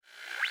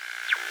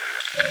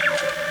Welcome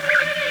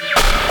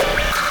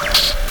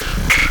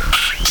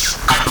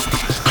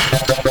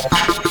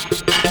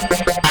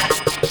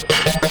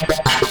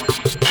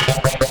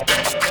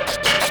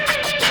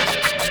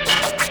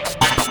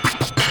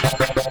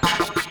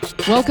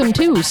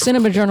to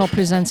Cinema Journal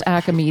Presents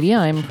Acamedia.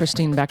 I'm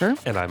Christine Becker.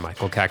 And I'm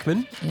Michael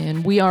Kackman.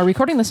 And we are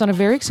recording this on a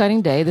very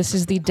exciting day. This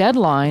is the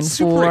deadline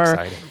Super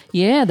exciting.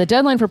 Yeah, the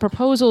deadline for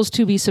proposals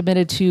to be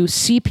submitted to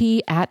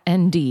CP at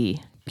ND.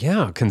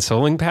 Yeah,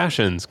 Consoling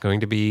Passions, going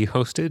to be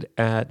hosted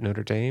at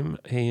Notre Dame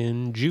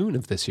in June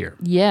of this year.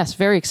 Yes,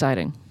 very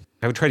exciting.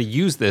 I would try to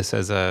use this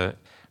as a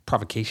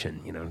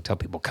provocation, tell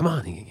people, come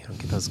on,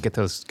 get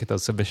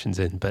those submissions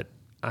in, but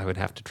I would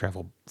have to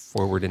travel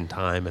forward in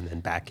time and then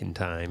back in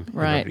time in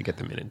order to get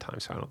them in time,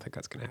 so I don't think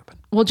that's going to happen.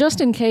 Well,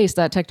 just in case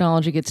that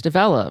technology gets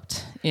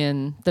developed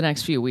in the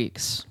next few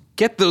weeks.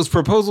 Get those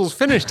proposals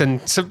finished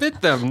and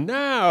submit them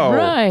now.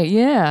 Right,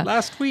 yeah.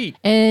 Last week.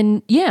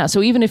 And yeah,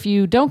 so even if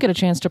you don't get a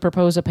chance to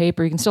propose a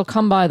paper, you can still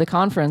come by the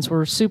conference.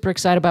 We're super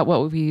excited about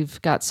what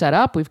we've got set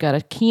up. We've got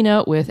a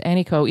keynote with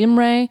Aniko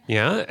Imre.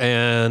 Yeah,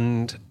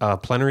 and a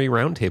plenary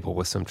roundtable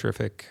with some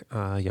terrific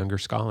younger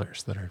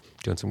scholars that are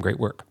doing some great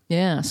work.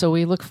 Yeah, so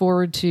we look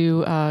forward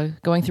to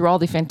going through all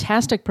the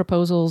fantastic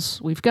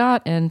proposals we've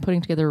got and putting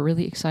together a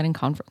really exciting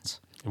conference.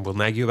 And we'll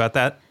nag you about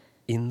that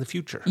in the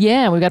future.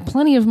 Yeah, we've got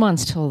plenty of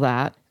months till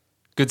that.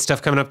 Good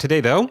stuff coming up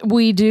today, though.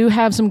 We do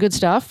have some good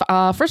stuff.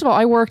 First of all,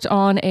 I worked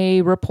on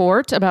a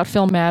report about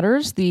Film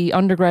Matters, the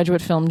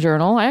undergraduate film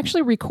journal. I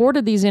actually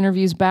recorded these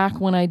interviews back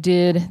when I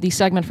did the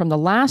segment from the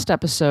last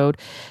episode,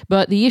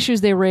 but the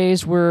issues they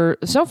raised were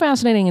so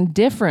fascinating and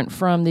different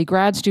from the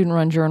grad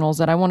student-run journals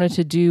that I wanted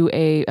to do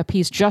a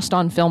piece just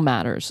on Film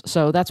Matters.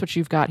 So that's what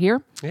you've got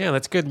here. Yeah,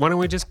 that's good. Why don't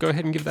we just go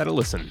ahead and give that a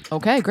listen?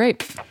 Okay,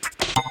 great.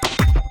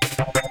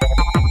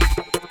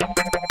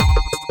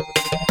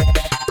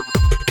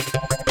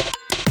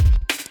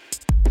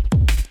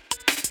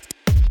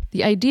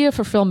 The idea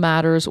for Film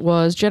Matters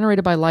was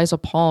generated by Liza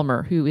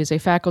Palmer, who is a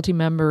faculty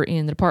member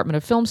in the Department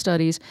of Film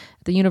Studies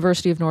at the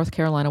University of North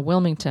Carolina,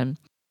 Wilmington.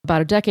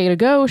 About a decade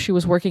ago, she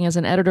was working as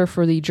an editor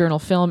for the journal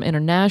Film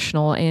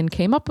International and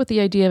came up with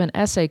the idea of an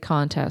essay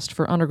contest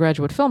for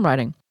undergraduate film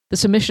writing. The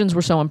submissions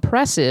were so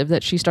impressive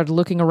that she started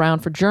looking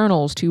around for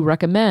journals to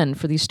recommend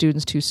for these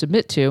students to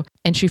submit to,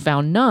 and she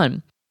found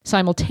none.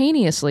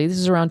 Simultaneously, this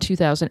is around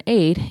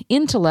 2008,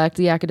 Intellect,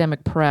 the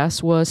academic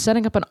press, was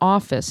setting up an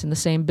office in the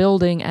same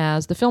building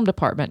as the film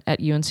department at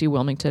UNC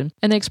Wilmington,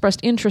 and they expressed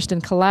interest in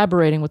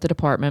collaborating with the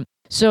department.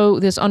 So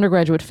this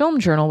undergraduate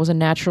film journal was a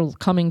natural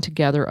coming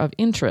together of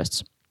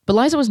interests. But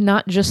Liza was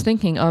not just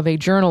thinking of a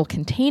journal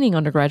containing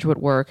undergraduate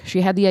work.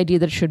 She had the idea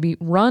that it should be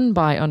run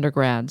by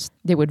undergrads.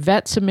 They would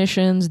vet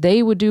submissions,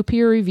 they would do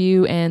peer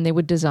review, and they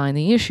would design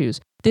the issues.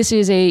 This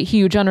is a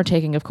huge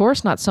undertaking, of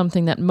course, not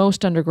something that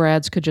most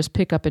undergrads could just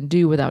pick up and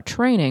do without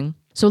training.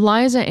 So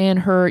Liza and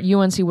her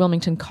UNC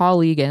Wilmington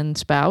colleague and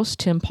spouse,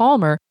 Tim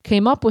Palmer,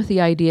 came up with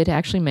the idea to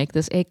actually make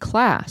this a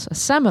class, a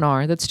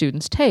seminar that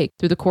students take,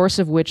 through the course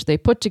of which they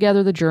put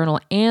together the journal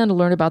and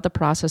learn about the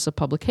process of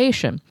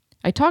publication.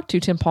 I talked to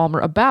Tim Palmer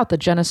about the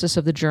genesis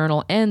of the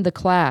journal and the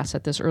class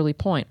at this early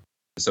point.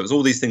 So as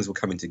all these things were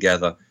coming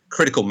together,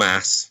 critical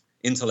mass,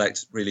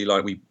 Intellect, really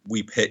like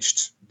we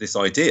pitched this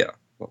idea.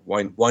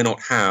 Why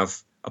not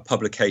have a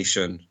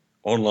publication,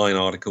 online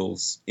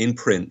articles, in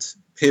print,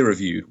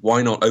 peer-reviewed?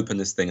 Why not open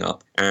this thing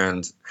up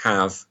and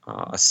have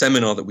a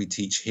seminar that we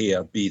teach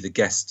here be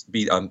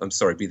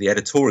the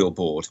editorial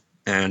board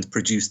and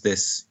produce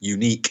this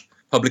unique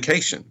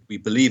publication? We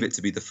believe it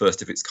to be the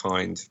first of its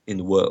kind in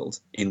the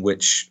world, in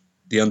which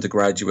the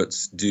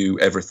undergraduates do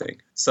everything.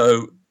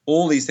 So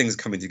all these things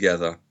coming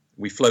together,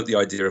 we float the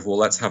idea of, well,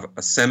 let's have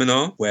a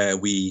seminar where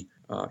we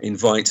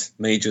invite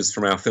majors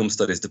from our film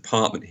studies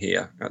department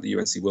here at the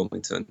UNC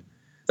Wilmington.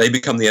 They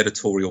become the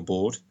editorial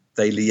board.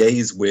 They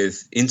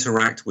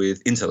interact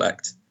with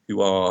Intellect,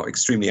 who are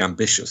extremely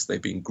ambitious.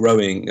 They've been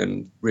growing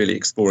and really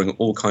exploring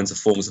all kinds of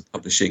forms of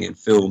publishing in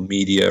film,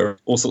 media,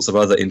 all sorts of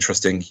other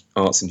interesting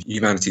arts and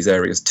humanities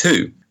areas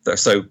too.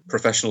 So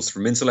professionals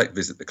from Intellect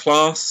visit the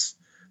class.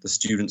 The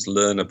students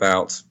learn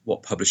about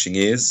what publishing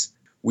is.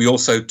 We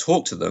also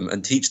talk to them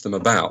and teach them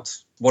about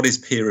what is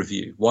peer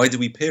review. Why do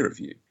we peer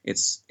review?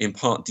 It's in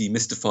part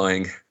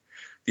demystifying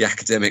the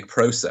academic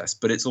process,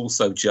 but it's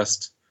also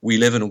just we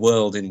live in a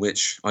world in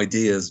which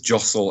ideas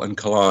jostle and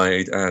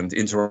collide and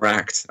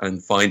interact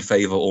and find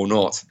favor or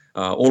not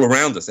all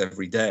around us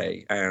every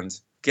day. And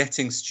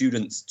getting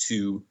students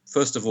to,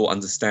 first of all,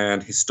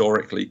 understand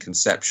historically,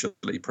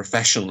 conceptually,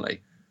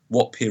 professionally,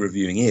 what peer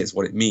reviewing is,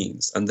 what it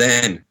means, and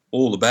then,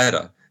 all the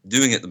better,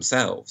 doing it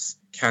themselves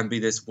can be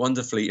this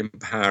wonderfully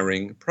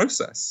empowering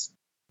process.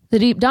 The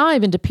deep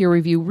dive into peer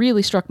review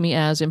really struck me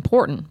as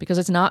important because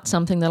it's not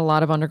something that a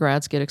lot of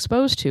undergrads get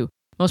exposed to.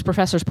 Most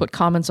professors put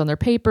comments on their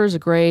papers, a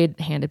grade,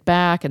 hand it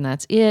back, and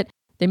that's it.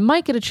 They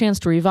might get a chance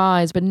to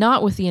revise, but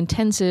not with the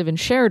intensive and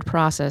shared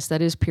process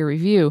that is peer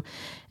review.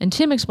 And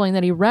Tim explained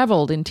that he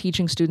reveled in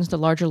teaching students the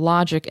larger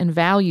logic and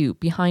value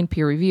behind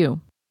peer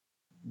review.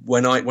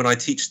 When I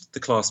teach the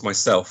class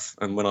myself,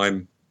 and when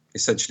I'm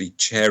essentially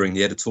chairing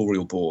the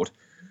editorial board,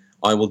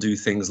 I will do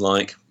things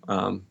like,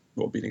 what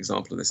would be an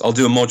example of this? I'll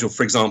do a module,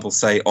 for example,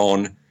 say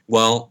on,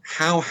 well,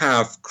 how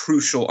have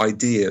crucial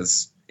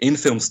ideas in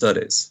film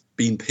studies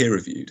been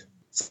peer-reviewed?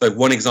 So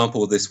one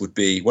example of this would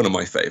be, one of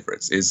my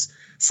favorites, is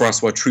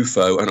François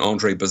Truffaut and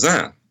André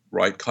Bazin,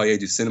 right? Cahiers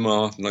du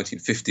Cinéma,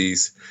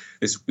 1950s.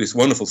 This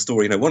wonderful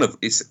story.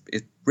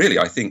 It really,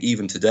 I think,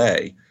 even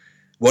today,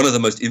 one of the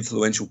most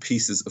influential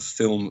pieces of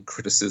film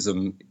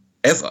criticism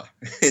ever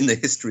in the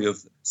history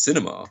of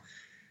cinema,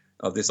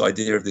 of this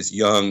idea of this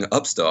young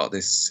upstart,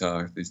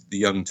 the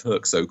young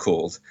Turk,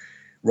 so-called,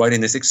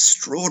 writing this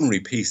extraordinary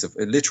piece of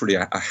literally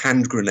a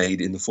hand grenade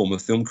in the form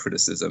of film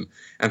criticism,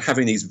 and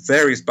having these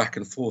various back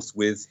and forths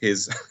with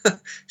his,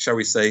 shall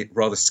we say,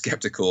 rather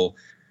skeptical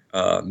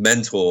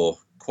mentor,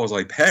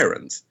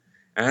 quasi-parent,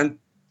 and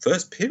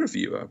first peer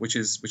reviewer, which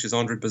is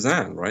André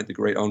Bazin, right? The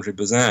great André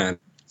Bazin,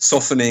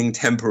 softening,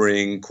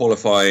 tempering,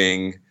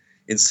 qualifying,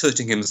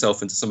 inserting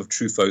himself into some of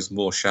Truffaut's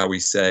more, shall we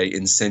say,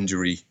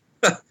 incendiary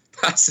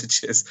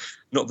passages.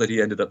 Not that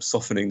he ended up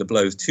softening the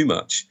blows too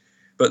much.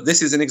 But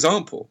this is an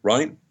example,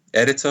 right?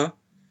 Editor,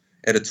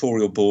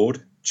 editorial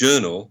board,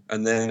 journal,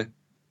 and then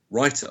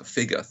writer,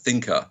 figure,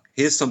 thinker.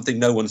 Here's something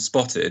no one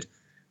spotted.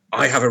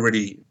 I have a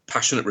really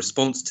passionate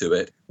response to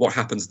it. What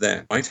happens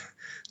then, right?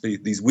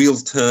 These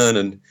wheels turn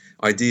and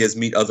ideas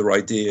meet other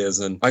ideas.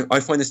 And I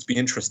find this to be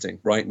interesting,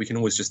 right? We can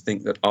always just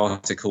think that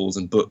articles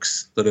and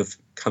books that have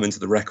come into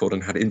the record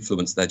and had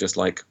influence, they're just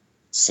like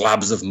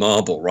slabs of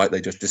marble, right?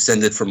 They just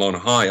descended from on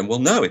high. And well,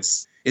 no,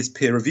 it's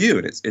peer review,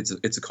 and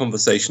it's a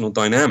conversational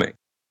dynamic.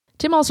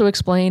 Tim also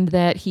explained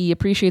that he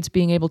appreciates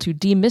being able to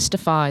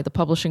demystify the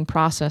publishing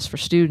process for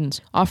students,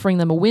 offering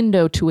them a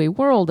window to a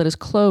world that is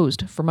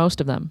closed for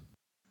most of them.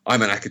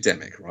 I'm an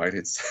academic, right?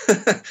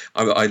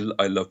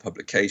 I love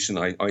publication.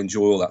 I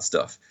enjoy all that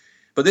stuff.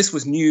 But this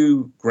was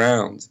new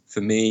ground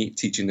for me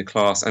teaching the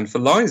class, and for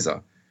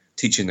Liza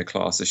teaching the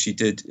class, as she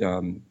did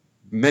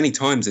many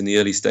times in the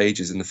early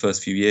stages in the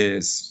first few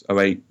years,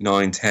 08,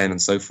 9, 10,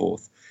 and so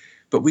forth.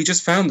 But we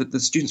just found that the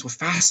students were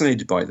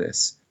fascinated by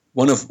this.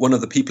 One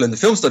of the people in the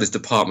film studies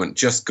department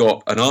just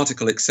got an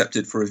article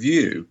accepted for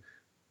review.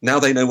 Now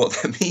they know what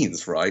that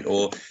means, right?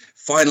 Or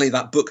finally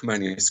that book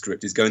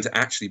manuscript is going to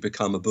actually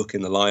become a book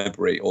in the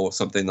library or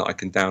something that I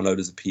can download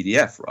as a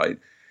PDF, right?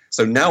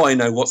 So now I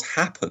know what's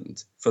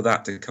happened for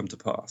that to come to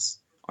pass.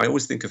 I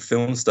always think of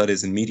film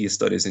studies and media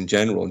studies in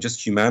general and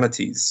just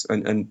humanities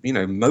and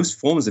most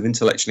forms of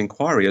intellectual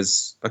inquiry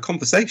as a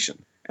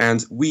conversation.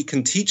 And we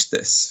can teach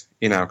this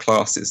in our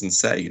classes and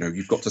say,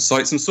 you've got to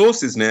cite some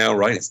sources now,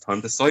 right? It's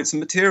time to cite some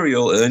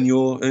material, earn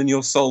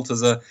your salt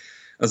as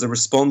a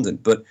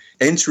respondent. But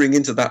entering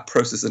into that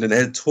process at an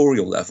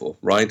editorial level,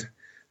 right?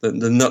 The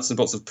nuts and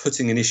bolts of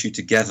putting an issue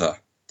together,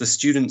 the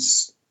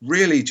students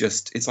really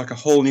it's like a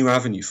whole new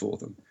avenue for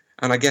them.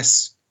 And I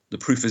guess the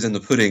proof is in the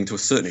pudding to a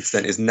certain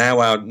extent is now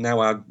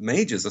our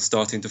majors are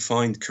starting to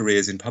find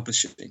careers in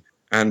publishing.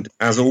 And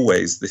as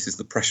always, this is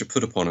the pressure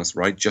put upon us,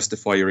 right?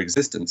 Justify your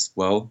existence.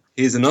 Well,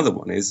 here's another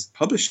one, is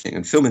publishing.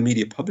 And film and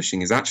media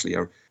publishing is actually,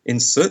 in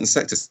certain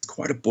sectors,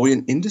 quite a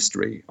buoyant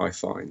industry, I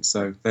find.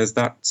 So there's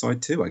that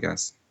side too, I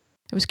guess.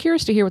 I was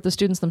curious to hear what the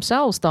students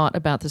themselves thought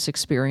about this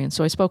experience,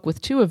 so I spoke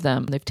with two of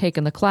them. They've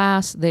taken the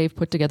class, they've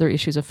put together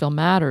issues of Film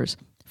Matters.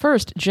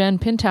 First, Jen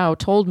Pintow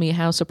told me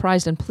how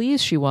surprised and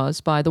pleased she was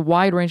by the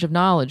wide range of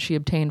knowledge she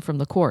obtained from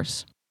the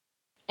course.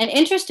 And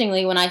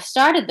interestingly, when I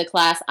started the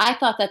class, I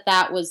thought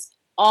that was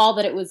all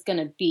that it was going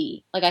to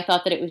be. Like, I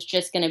thought that it was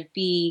just going to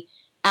be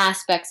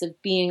aspects of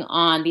being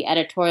on the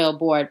editorial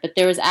board, but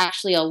there was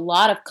actually a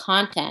lot of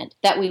content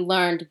that we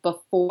learned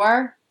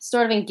before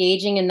sort of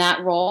engaging in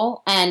that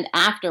role and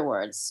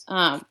afterwards,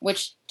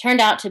 which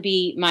turned out to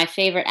be my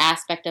favorite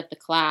aspect of the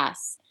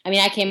class. I mean,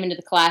 I came into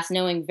the class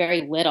knowing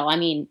very little. I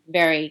mean,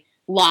 very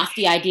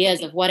lofty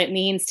ideas of what it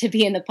means to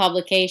be in the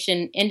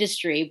publication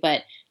industry,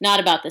 but not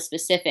about the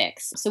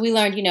specifics. So we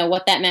learned,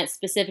 what that meant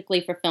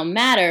specifically for Film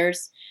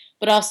Matters,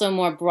 but also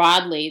more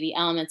broadly, the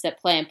elements at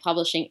play in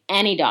publishing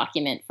any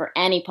document for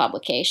any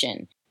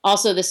publication.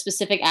 Also, the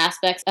specific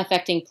aspects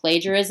affecting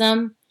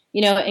plagiarism.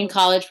 In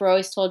college, we're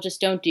always told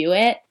just don't do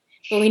it,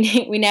 but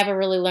we never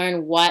really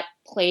learn what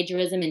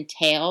plagiarism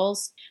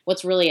entails,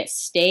 what's really at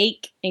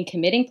stake in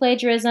committing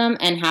plagiarism,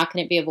 and how can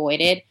it be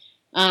avoided.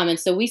 And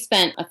so we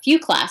spent a few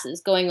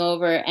classes going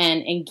over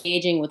and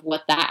engaging with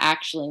what that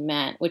actually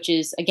meant, which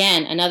is,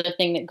 again, another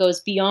thing that goes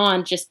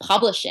beyond just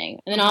publishing.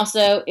 And then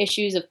also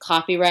issues of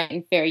copyright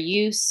and fair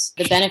use,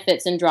 the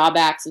benefits and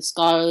drawbacks of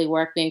scholarly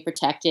work being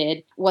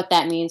protected, what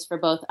that means for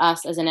both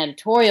us as an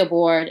editorial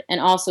board and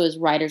also as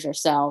writers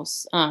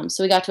ourselves.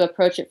 So we got to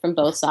approach it from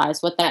both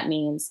sides, what that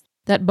means.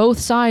 That both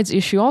sides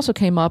issue also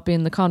came up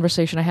in the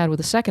conversation I had with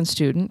a second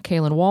student,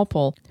 Kaylin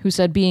Walpole, who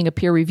said being a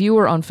peer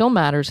reviewer on Film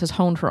Matters has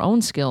honed her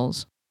own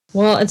skills.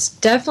 Well, it's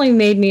definitely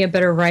made me a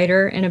better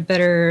writer and a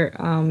better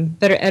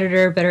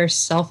editor, better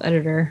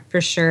self-editor,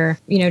 for sure.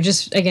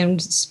 Just, again,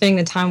 spending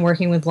the time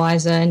working with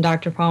Liza and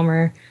Dr.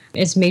 Palmer,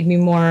 it's made me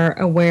more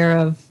aware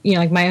of,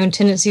 my own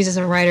tendencies as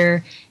a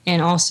writer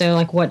and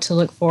also, what to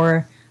look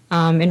for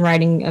and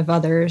writing of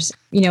others.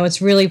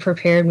 It's really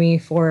prepared me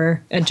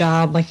for a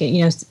job, like,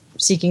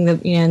 seeking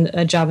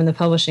a job in the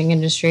publishing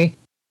industry.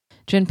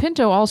 Jen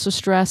Pinto also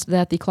stressed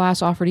that the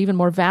class offered even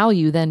more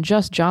value than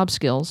just job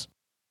skills.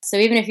 So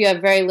even if you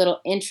have very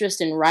little interest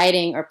in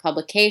writing or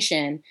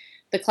publication,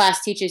 the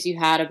class teaches you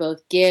how to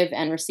both give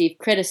and receive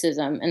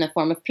criticism in the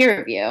form of peer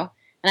review.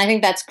 And I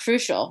think that's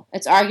crucial.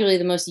 It's arguably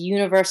the most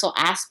universal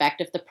aspect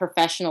of the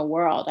professional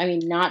world. I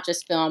mean, not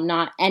just film,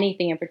 not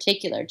anything in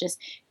particular, just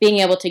being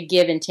able to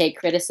give and take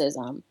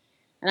criticism.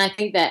 And I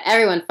think that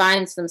everyone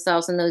finds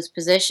themselves in those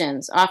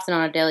positions, often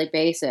on a daily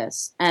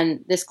basis.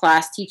 And this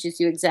class teaches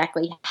you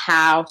exactly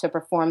how to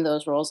perform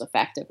those roles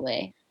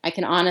effectively. I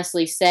can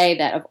honestly say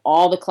that of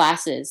all the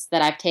classes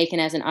that I've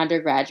taken as an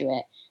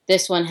undergraduate,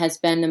 this one has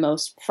been the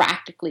most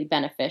practically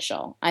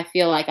beneficial. I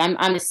feel like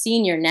I'm a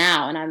senior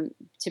now, and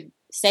to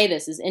say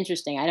this is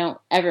interesting. I don't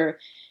ever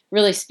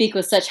really speak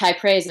with such high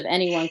praise of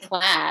any one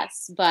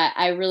class, but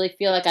I really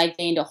feel like I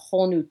gained a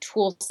whole new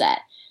tool set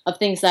of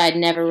things that I'd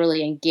never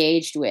really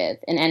engaged with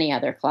in any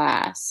other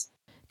class.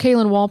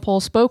 Kaylin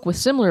Walpole spoke with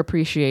similar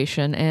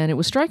appreciation, and it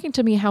was striking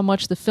to me how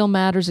much the Film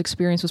Matters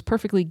experience was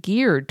perfectly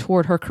geared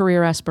toward her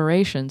career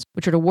aspirations,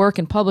 which are to work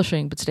in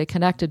publishing but stay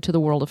connected to the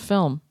world of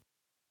film.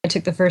 I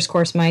took the first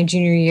course my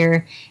junior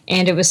year,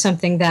 and it was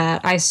something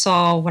that I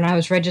saw when I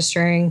was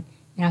registering,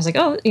 and I was like,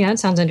 oh, it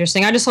sounds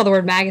interesting. I just saw the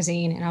word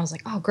magazine, and I was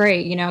like, oh,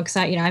 great, because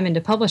I'm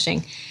into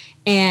publishing.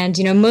 And,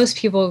 most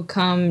people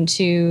come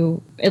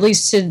to, at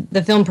least to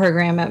the film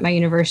program at my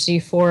university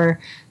for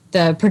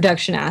the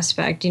production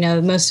aspect.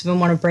 Most of them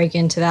want to break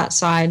into that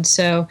side.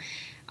 So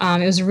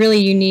it was a really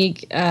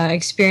unique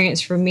experience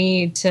for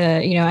me to,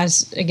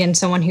 as, again,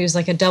 someone who's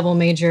like a double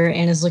major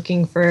and is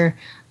looking for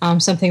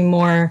something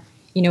more,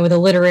 with a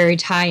literary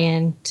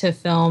tie-in to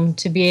film,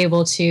 to be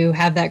able to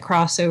have that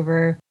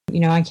crossover.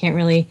 I can't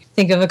really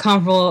think of a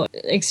comparable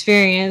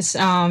experience,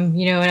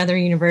 at other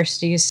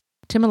universities.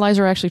 Tim and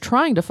Liza are actually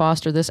trying to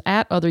foster this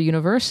at other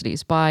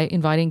universities by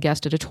inviting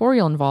guest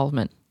editorial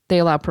involvement. They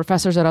allow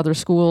professors at other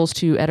schools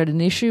to edit an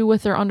issue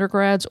with their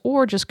undergrads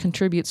or just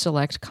contribute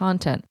select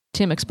content.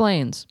 Tim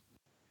explains.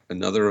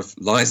 Another of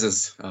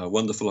Liza's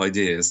wonderful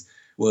ideas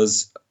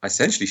was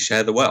essentially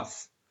share the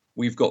wealth.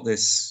 We've got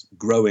this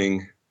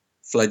growing,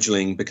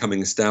 fledgling,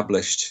 becoming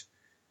established,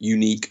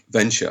 unique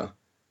venture.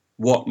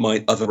 What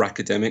might other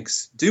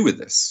academics do with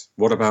this?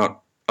 What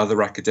about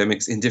other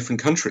academics in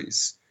different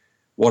countries?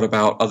 What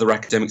about other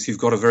academics who've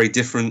got a very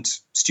different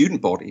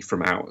student body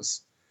from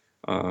ours?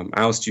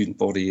 Our student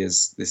body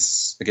is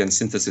this, again,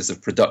 synthesis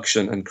of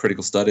production and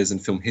critical studies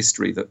and film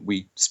history that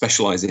we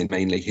specialize in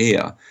mainly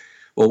here.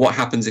 Well, what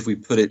happens if we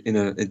put it in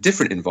a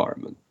different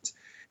environment?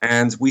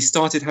 And we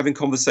started having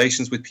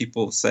conversations with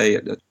people, say,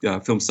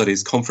 at film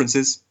studies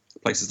conferences,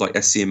 places like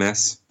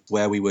SCMS,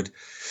 where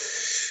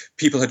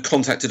people had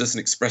contacted us and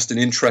expressed an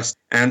interest.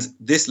 And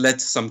this led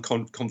to some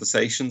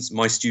conversations.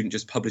 My student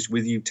just published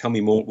with you. Tell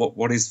me more.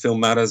 What is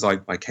Film Matters?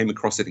 I came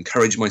across it,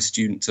 encouraged my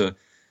student to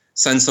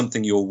send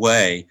something your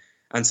way.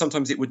 And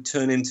sometimes it would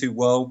turn into,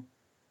 well,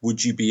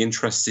 would you be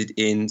interested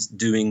in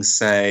doing,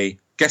 say,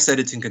 guest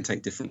editing can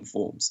take different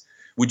forms.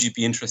 Would you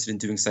be interested in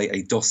doing, say,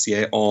 a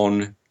dossier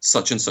on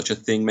such and such a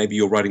thing? Maybe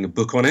you're writing a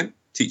book on it,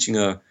 teaching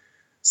a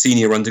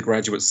senior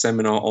undergraduate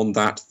seminar on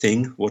that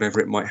thing,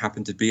 whatever it might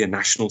happen to be, a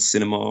national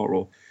cinema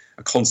or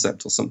a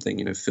concept or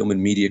something, film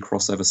and media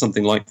crossover,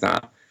 something like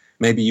that.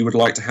 Maybe you would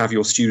like to have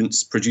your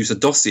students produce a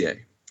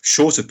dossier,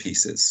 shorter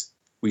pieces.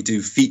 We do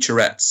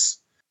featurettes.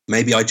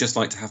 Maybe I'd just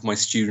like to have my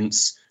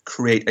students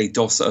create a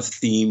dossier of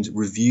themed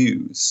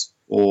reviews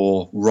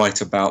or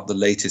write about the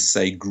latest,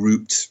 say,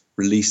 grouped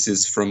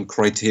releases from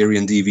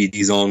Criterion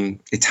DVDs on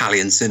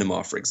Italian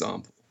cinema, for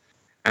example.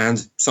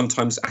 And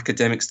sometimes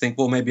academics think,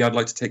 well, maybe I'd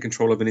like to take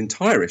control of an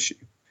entire issue.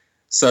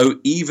 So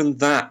even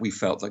that, we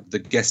felt like the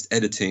guest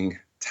editing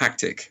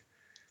tactic.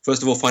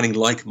 First of all, finding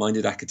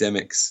like-minded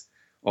academics,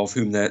 of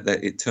whom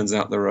it turns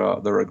out there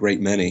are a great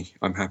many,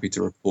 I'm happy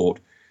to report,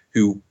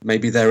 who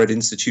maybe they're at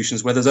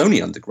institutions where there's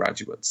only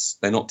undergraduates.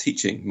 They're not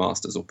teaching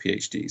masters or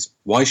PhDs.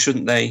 Why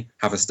shouldn't they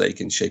have a stake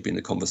in shaping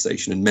the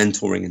conversation and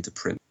mentoring into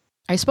print?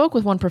 I spoke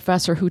with one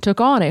professor who took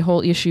on a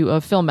whole issue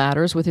of Film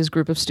Matters with his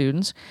group of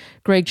students.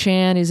 Greg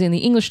Chan is in the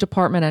English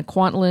department at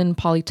Kwantlen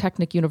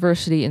Polytechnic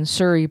University in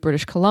Surrey,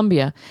 British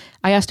Columbia.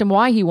 I asked him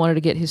why he wanted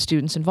to get his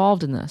students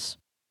involved in this.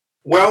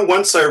 Well,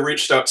 once I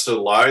reached out to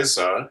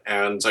Liza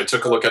and I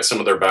took a look at some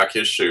of their back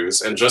issues,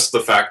 and just the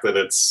fact that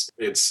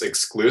it's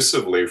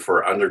exclusively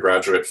for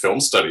undergraduate film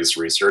studies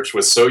research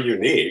was so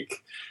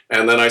unique.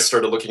 And then I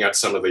started looking at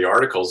some of the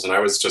articles, and I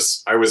was,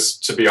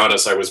 to be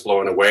honest, I was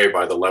blown away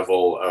by the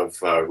level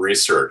of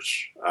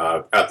research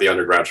at the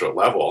undergraduate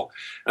level.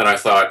 And I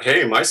thought,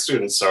 hey, my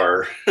students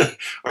are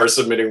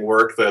submitting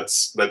work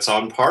that's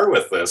on par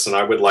with this, and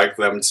I would like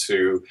them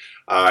to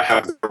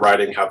have the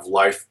writing have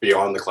life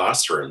beyond the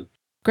classroom.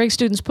 Greg's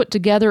students put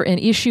together an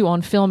issue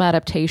on film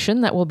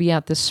adaptation that will be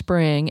out this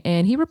spring,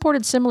 and he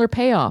reported similar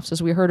payoffs,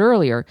 as we heard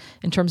earlier,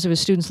 in terms of his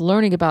students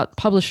learning about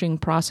publishing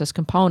process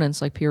components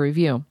like peer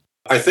review.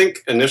 I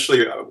think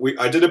initially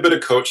I did a bit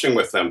of coaching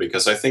with them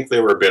because I think they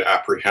were a bit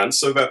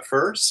apprehensive at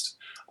first.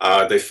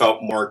 They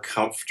felt more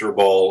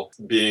comfortable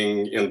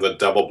being in the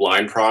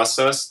double-blind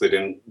process. They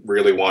didn't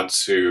really want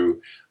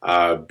to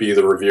be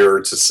the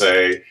reviewer to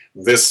say,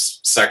 this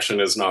section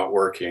is not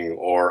working,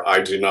 or I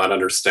do not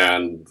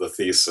understand the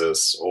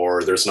thesis,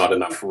 or there's not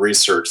enough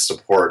research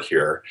support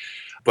here.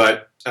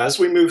 But as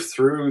we moved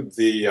through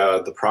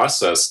the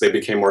process, they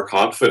became more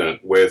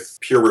confident with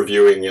peer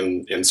reviewing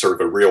in sort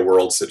of a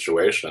real-world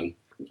situation.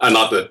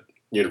 Not that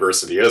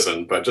university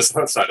isn't, but just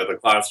outside of the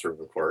classroom,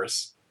 of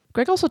course.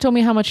 Greg also told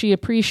me how much he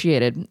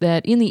appreciated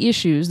that in the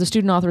issues, the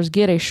student authors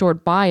get a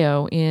short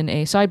bio in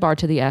a sidebar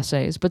to the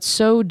essays, but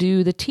so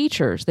do the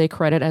teachers they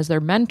credit as their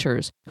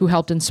mentors who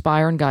helped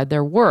inspire and guide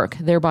their work,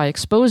 thereby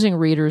exposing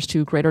readers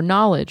to greater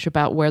knowledge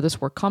about where this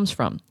work comes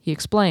from. He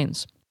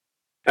explains.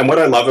 And what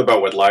I love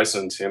about what Liza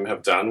and Tim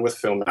have done with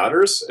Film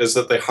Matters is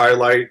that they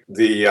highlight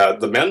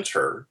the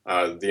mentor,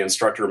 the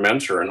instructor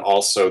mentor, and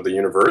also the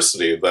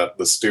university that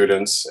the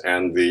students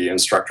and the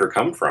instructor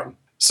come from.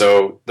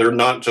 So they're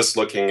not just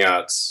looking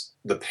at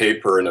the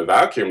paper in a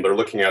vacuum, they're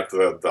looking at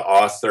the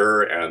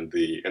author and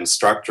the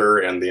instructor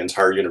and the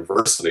entire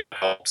university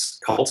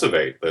helps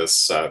cultivate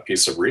this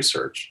piece of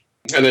research.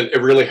 And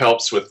it really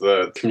helps with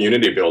the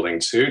community building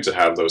too, to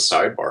have those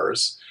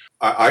sidebars.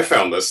 I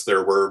found this,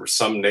 there were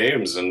some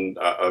names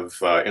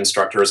of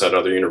instructors at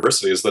other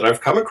universities that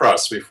I've come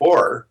across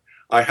before.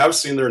 I have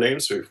seen their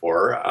names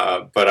before,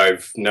 but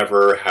I've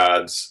never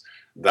had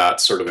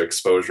that sort of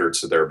exposure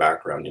to their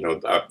background,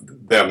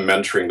 them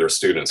mentoring their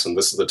students, and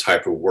this is the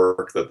type of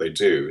work that they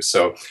do.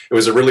 So it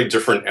was a really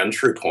different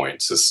entry point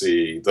to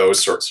see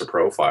those sorts of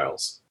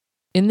profiles.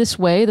 In this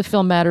way, the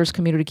Film Matters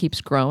community keeps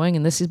growing,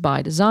 and this is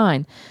by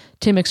design.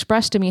 Tim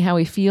expressed to me how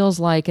he feels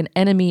like an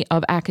enemy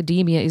of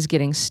academia is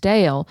getting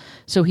stale,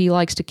 so he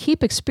likes to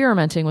keep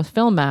experimenting with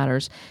Film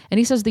Matters, and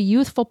he says the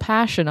youthful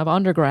passion of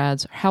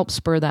undergrads helps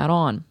spur that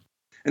on.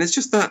 And it's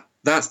just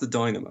that's the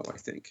dynamo, I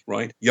think,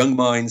 right? Young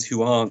minds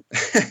who aren't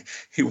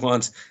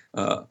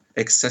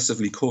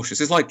excessively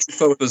cautious. It's like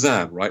Truffaut and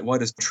Bazin, right? Why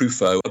does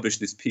Truffaut publish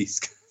this piece?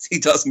 Because he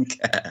doesn't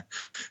care,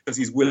 because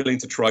he's willing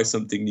to try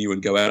something new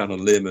and go out on a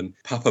limb. And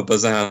Papa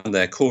Bazin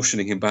there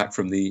cautioning him back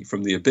from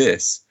the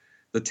abyss.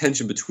 The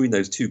tension between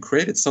those two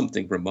created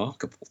something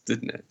remarkable,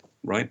 didn't it?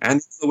 Right, and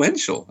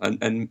influential,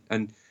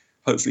 and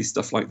hopefully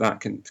stuff like that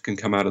can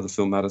come out of the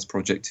Film Matters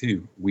project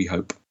too. We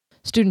hope.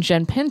 Student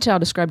Jen Pintow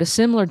described a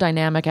similar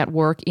dynamic at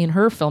work in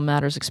her Film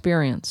Matters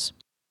experience.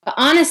 But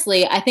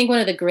honestly, I think one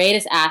of the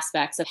greatest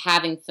aspects of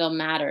having Film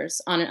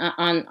Matters on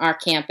our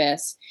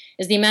campus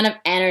is the amount of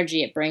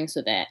energy it brings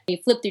with it. You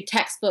flip through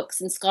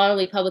textbooks and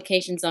scholarly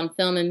publications on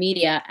film and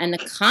media, and the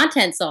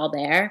content's all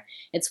there.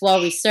 It's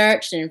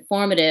well-researched and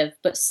informative,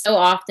 but so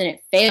often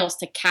it fails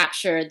to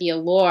capture the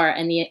allure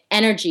and the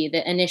energy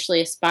that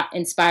initially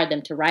inspired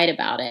them to write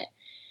about it.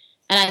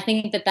 And I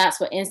think that that's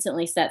what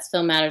instantly sets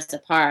Film Matters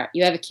apart.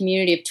 You have a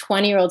community of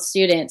 20-year-old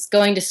students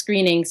going to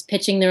screenings,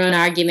 pitching their own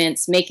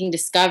arguments, making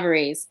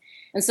discoveries.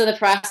 And so the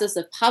process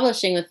of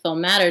publishing with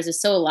Film Matters is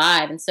so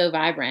alive and so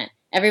vibrant.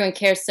 Everyone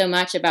cares so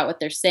much about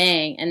what they're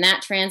saying, and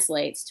that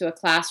translates to a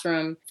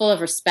classroom full of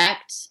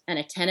respect and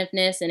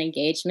attentiveness and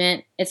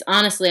engagement. It's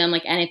honestly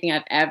unlike anything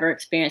I've ever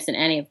experienced in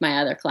any of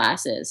my other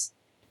classes.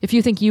 If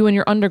you think you and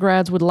your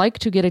undergrads would like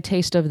to get a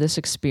taste of this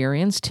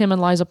experience, Tim and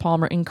Liza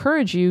Palmer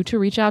encourage you to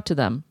reach out to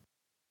them.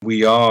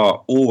 We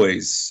are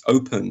always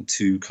open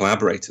to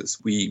collaborators.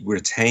 We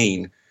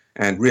retain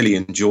and really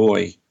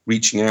enjoy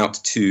reaching out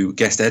to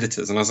guest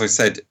editors. And as I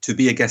said, to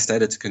be a guest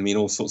editor can mean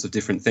all sorts of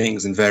different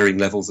things and varying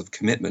levels of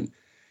commitment.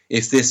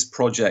 If this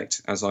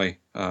project, as I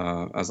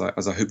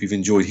hope you've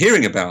enjoyed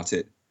hearing about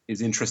it,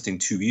 is interesting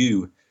to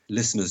you,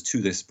 listeners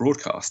to this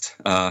broadcast,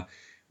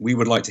 we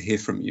would like to hear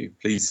from you.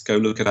 Please go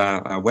look at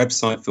our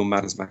website, Film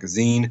Matters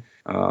Magazine,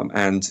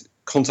 and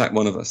contact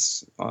one of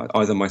us,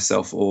 either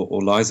myself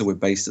or Liza. We're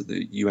based at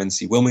the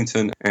UNC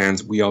Wilmington,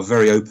 and we are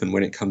very open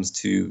when it comes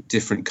to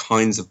different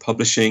kinds of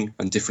publishing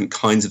and different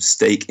kinds of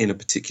stake in a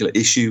particular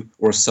issue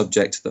or a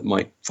subject that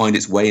might find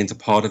its way into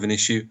part of an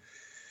issue.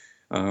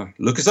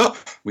 Look us up.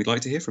 We'd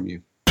like to hear from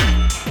you.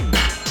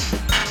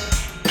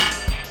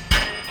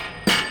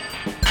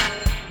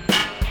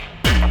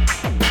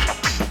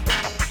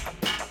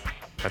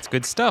 That's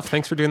good stuff.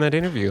 Thanks for doing that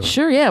interview.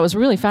 Sure, yeah. It was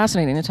really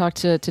fascinating to talk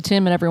to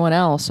Tim and everyone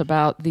else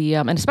about the,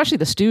 and especially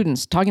the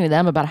students, talking to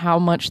them about how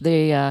much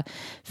they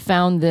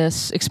found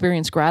this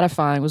experience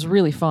gratifying was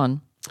really fun.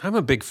 I'm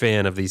a big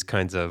fan of these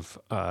kinds of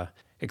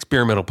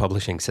experimental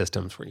publishing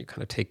systems where you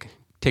kind of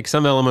take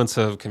some elements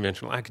of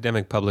conventional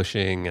academic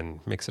publishing and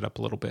mix it up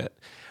a little bit.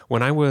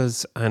 When I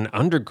was an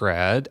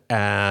undergrad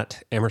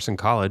at Emerson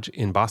College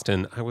in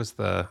Boston, I was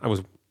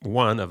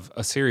one of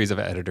a series of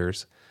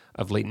editors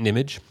of Latent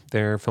Image,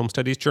 their film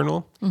studies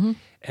journal. Mm-hmm.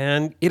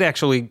 And it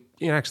actually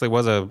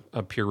was a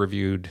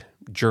peer-reviewed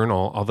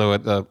journal, although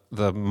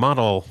the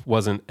model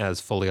wasn't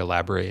as fully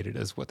elaborated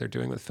as what they're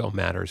doing with Film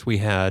Matters. We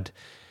had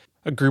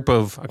a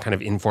kind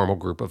of informal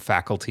group of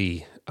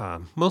faculty,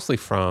 mostly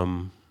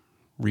from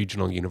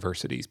regional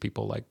universities,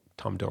 people like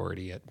Tom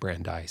Doherty at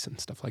Brandeis and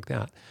stuff like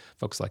that,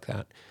 folks like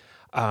that.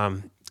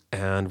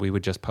 And we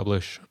would just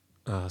publish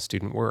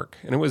student work.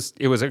 And it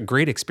was a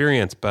great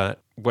experience, but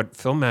what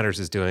Film Matters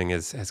is doing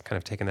has kind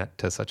of taken that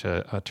to such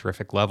a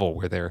terrific level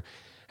where they're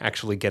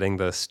actually getting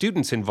the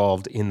students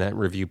involved in that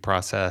review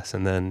process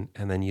and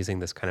then using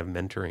this kind of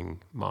mentoring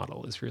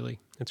model is really,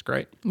 it's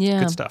great. Yeah.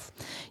 It's good stuff.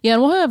 Yeah,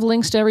 and we'll have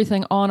links to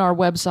everything on our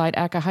website,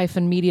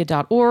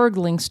 aka-media.org,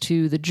 links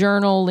to the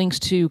journal, links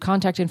to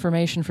contact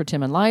information for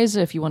Tim and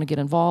Liza if you want to get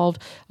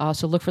involved.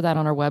 So look for that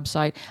on our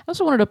website. I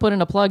also wanted to put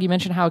in a plug. You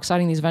mentioned how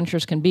exciting these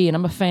ventures can be, and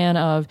I'm a fan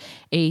of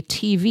a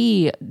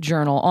TV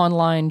journal,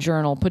 online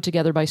journal, put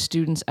together by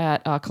students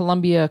at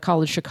Columbia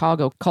College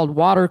Chicago called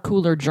Water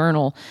Cooler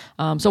Journal.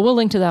 So we'll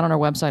link to that on our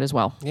website as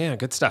well. Yeah,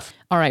 good stuff.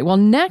 All right, well,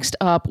 next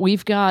up,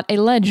 we've got a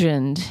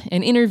legend,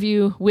 an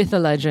interview with a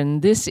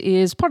legend. This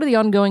is part of the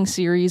ongoing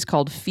series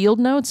called Field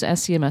Notes,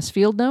 SCMS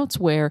Field Notes,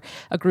 where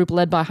a group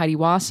led by Heidi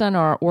Wasson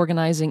are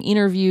organizing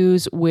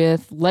interviews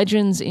with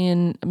legends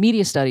in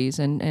media studies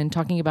and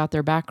talking about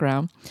their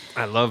background.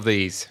 I love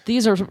these.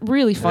 These are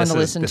really fun to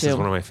listen to. This is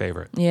one of my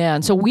favorite. Yeah,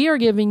 and so we are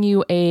giving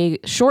you a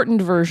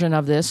shortened version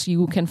of this.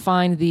 You can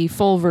find the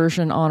full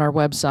version on our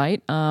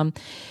website.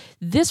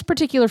 This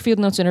particular Field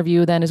Notes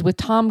interview then is with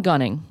Tom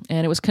Gunning,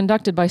 and it was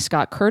conducted by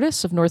Scott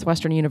Curtis of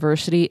Northwestern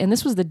University, and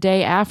this was the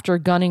day after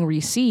Gunning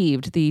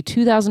received the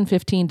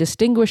 2015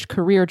 Distinguished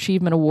Career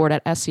Achievement Award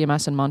at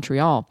SCMS in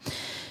Montreal.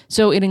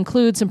 So it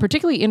includes some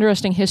particularly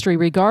interesting history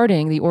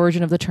regarding the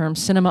origin of the term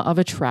cinema of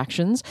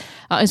attractions,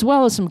 as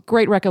well as some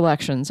great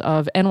recollections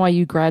of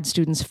NYU grad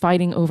students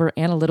fighting over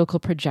analytical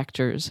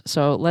projectors.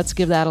 So let's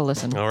give that a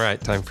listen. All right,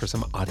 time for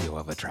some audio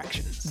of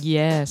attractions.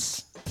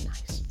 Yes.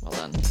 Nice. Well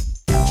done.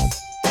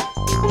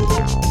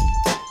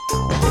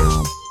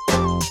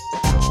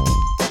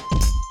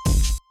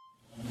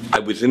 I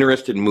was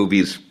interested in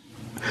movies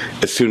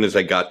as soon as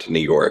I got to New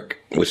York,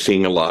 was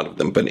seeing a lot of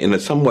them, but in a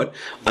somewhat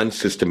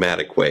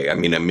unsystematic way. I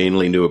mean, I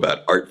mainly knew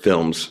about art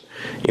films,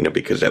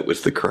 because that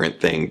was the current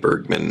thing,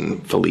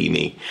 Bergman,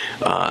 Fellini,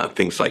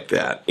 things like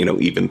that,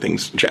 even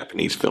things,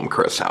 Japanese film,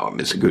 Kurosawa,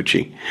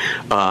 Mizoguchi.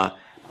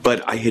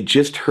 But I had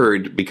just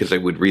heard, because I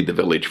would read the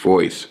Village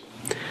Voice,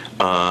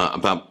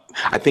 about,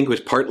 I think it was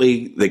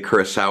partly that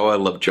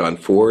Kurosawa loved John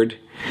Ford,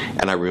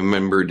 and I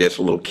remembered as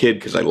a little kid,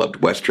 because I loved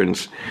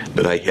Westerns,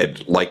 that I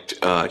had liked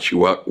She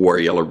Wore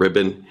a Yellow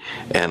Ribbon,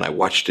 and I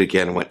watched it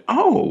again and went,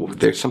 oh,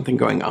 there's something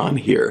going on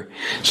here.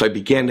 So I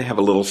began to have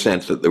a little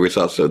sense that there was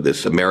also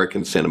this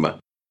American cinema.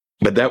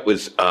 But that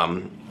was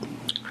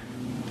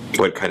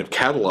what kind of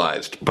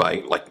catalyzed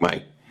by, like,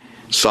 my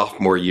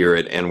sophomore year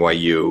at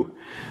NYU,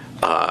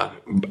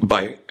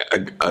 by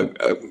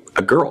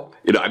a girl.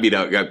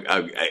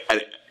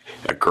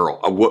 A girl.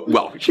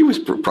 Well, she was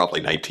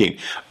probably 19.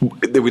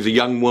 There was a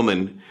young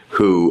woman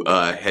who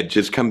had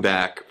just come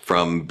back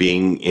from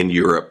being in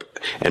Europe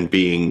and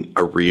being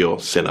a real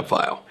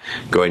cinephile,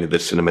 going to the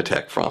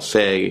Cinémathèque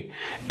Française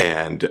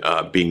and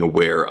being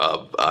aware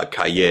of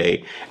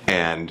Cahiers,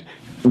 and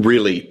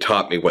really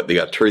taught me what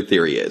the auteur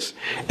theory is.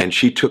 And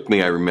she took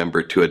me, I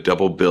remember, to a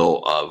double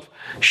bill of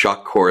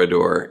Shock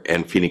Corridor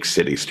and Phoenix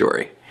City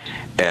Story.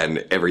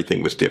 And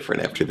everything was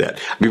different after that.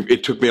 I mean,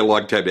 it took me a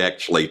long time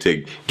actually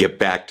to get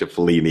back to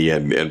Fellini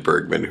and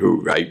Bergman,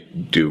 who I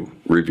do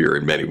revere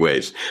in many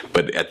ways.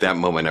 But at that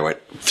moment, I went,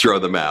 throw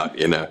them out.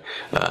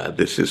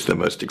 This is the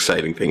most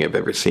exciting thing I've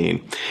ever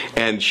seen.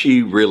 And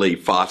she really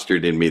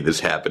fostered in me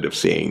this habit of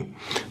seeing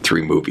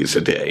 3 movies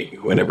a day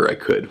whenever I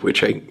could,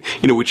 which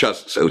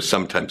also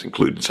sometimes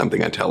included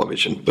something on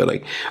television. But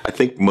I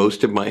think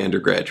most of my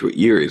undergraduate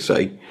years,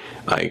 I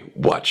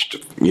watched,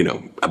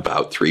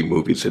 about 3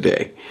 movies a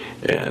day.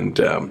 And,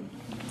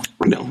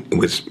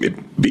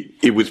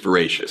 it was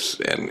voracious.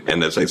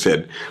 And as I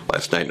said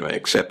last night in my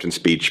acceptance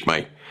speech,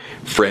 my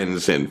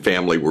friends and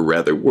family were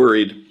rather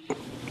worried.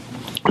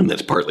 And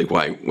that's partly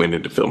why I went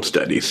into film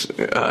studies,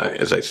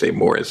 as I say,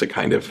 more as a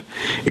kind of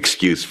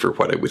excuse for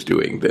what I was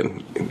doing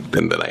than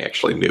that I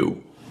actually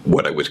knew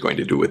what I was going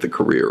to do with a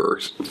career or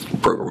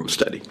program of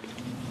study.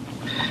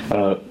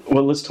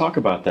 Well, let's talk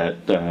about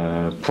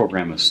that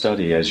program of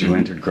study as you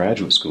entered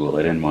graduate school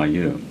at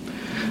NYU.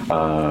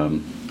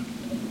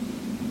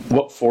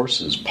 What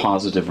forces,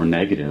 positive or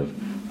negative,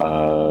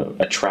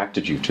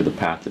 attracted you to the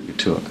path that you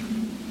took?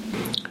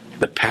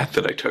 The path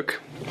that I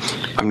took?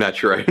 I'm not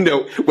sure I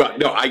know. Well,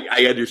 no,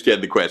 I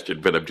understand the question,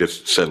 but I'm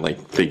just suddenly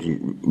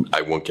thinking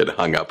I won't get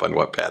hung up on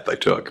what path I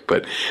took.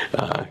 But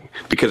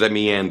because I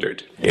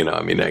meandered,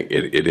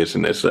 it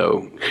isn't as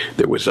though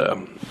there was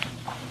a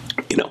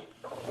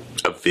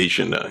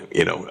vision,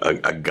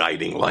 a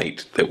guiding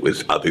light that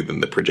was other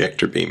than the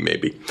projector beam,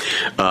 maybe.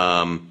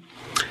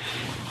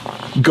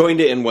 Going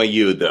to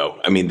NYU, though,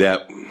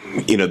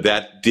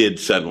 that did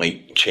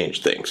suddenly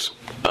change things.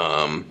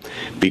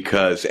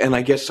 Because, and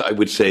I guess I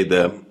would say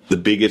the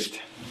biggest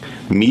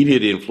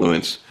immediate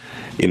influence,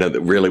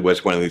 that really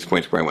was one of these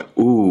points where I went,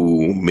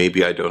 ooh,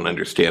 maybe I don't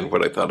understand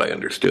what I thought I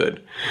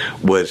understood,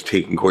 was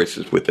taking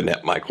courses with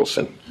Annette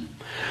Michelson.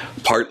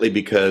 Partly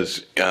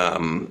because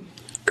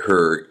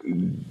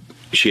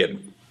she had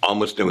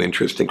almost no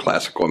interest in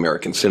classical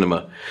American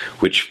cinema,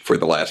 which for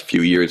the last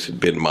few years had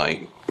been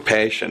my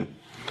passion.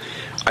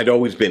 I'd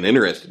always been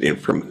interested in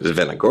from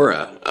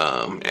Zvenagora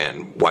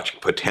and watching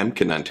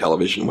Potemkin on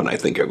television when I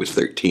think I was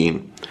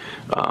 13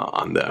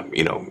 on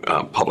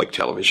the public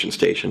television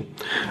station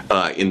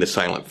in the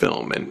silent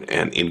film,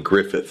 and in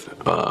Griffith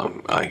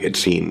I had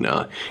seen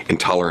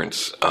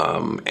Intolerance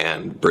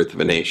and Birth of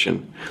a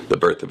Nation, The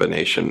Birth of a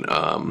Nation,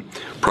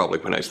 probably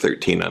when I was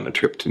 13 on a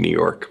trip to New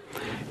York,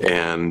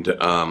 and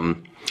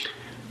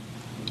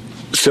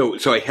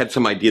So I had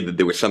some idea that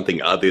there was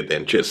something other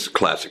than just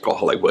classical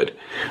Hollywood,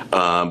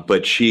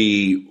 but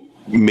she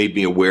made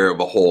me aware of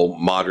a whole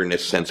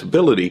modernist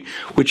sensibility,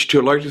 which to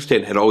a large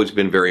extent had always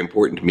been very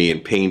important to me in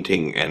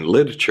painting and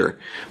literature,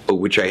 but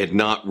which I had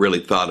not really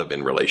thought of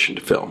in relation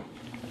to film.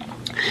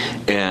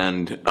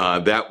 And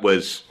that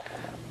was,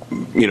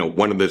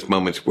 one of those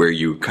moments where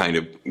you kind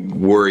of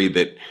worry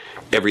that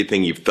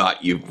everything you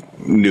thought you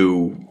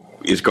knew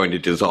is going to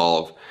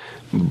dissolve,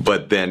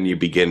 but then you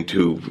begin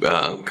to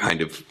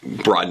kind of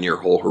broaden your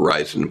whole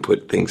horizon and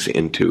put things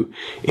into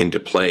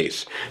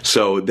place.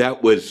 So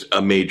that was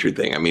a major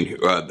thing. I mean,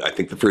 I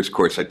think the first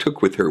course I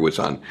took with her was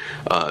on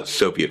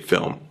Soviet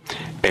film,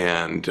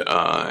 and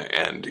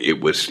it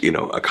was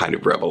a kind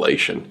of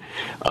revelation,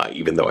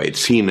 even though I had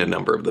seen a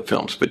number of the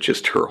films, but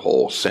just her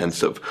whole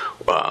sense of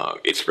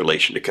its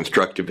relation to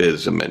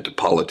constructivism and to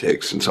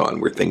politics and so on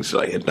were things that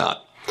I had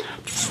not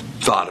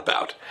thought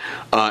about.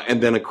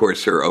 And then, of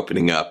course, her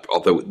opening up,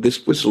 although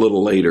this was a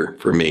little later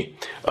for me,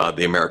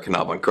 the American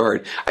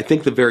Avant-Garde. I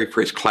think the very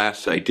first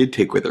class I did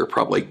take with her,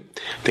 I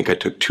think I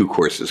took 2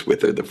 courses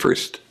with her the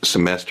first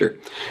semester,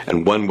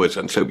 and one was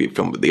on Soviet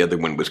film, but the other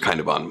one was kind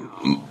of on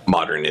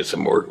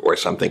modernism or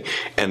something,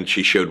 and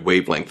she showed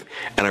Wavelength,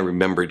 and I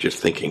remember just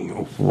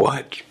thinking,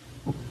 what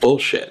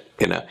bullshit,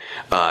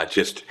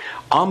 just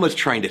almost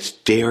trying to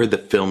stare the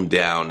film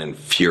down in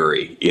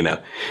fury,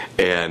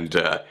 and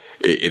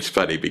it's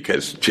funny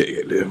because,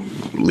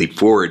 leap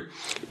forward,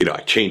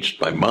 I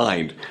changed my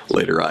mind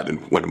later on in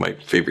one of my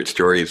favorite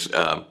stories.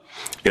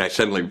 I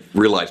suddenly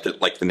realized that,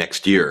 like the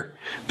next year,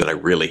 that I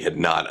really had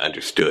not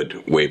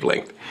understood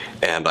Wavelength.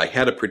 And I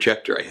had a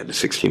projector. I had a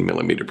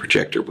 16mm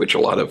projector, which a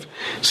lot of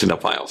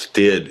cinephiles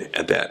did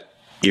at that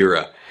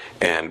era,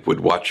 and would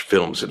watch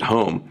films at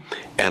home.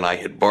 And I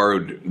had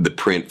borrowed the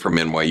print from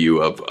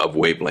NYU of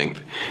Wavelength,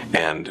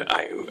 and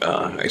I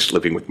was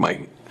living with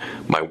my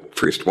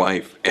first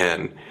wife,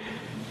 and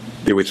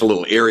there was a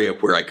little area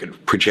where I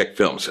could project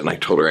films, and I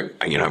told her,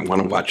 I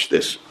want to watch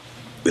this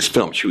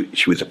film.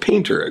 She was a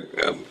painter,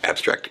 an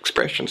abstract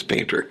expressions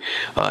painter,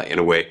 in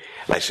a way.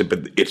 And I said,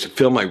 but it's a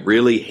film I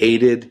really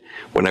hated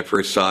when I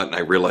first saw it, and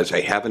I realized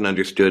I haven't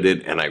understood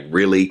it, and I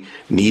really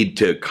need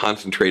to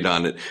concentrate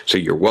on it. So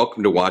you're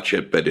welcome to watch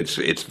it, but it's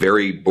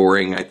very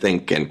boring, I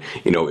think. And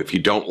if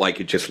you don't like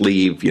it, just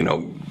leave.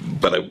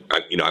 But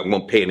I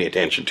won't pay any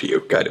attention to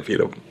you, kind of,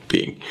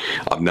 being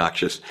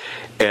obnoxious.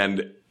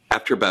 And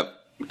after about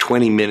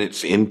 20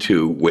 minutes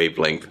into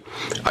Wavelength,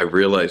 I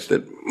realized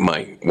that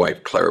my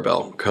wife,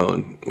 Clarabelle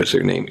Cohn, is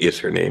her name,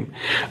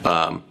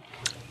 had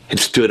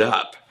stood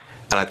up.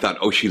 And I thought,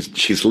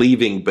 she's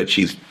leaving, but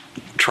she's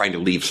trying to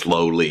leave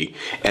slowly,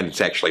 and it's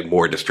actually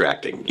more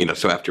distracting.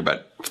 So after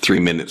about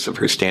 3 minutes of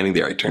her standing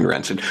there, I turned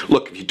around and said,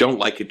 look, if you don't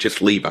like it,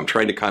 just leave. I'm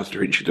trying to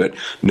concentrate. She said,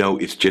 no,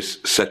 it's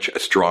just such a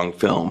strong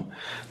film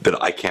that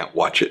I can't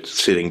watch it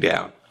sitting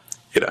down.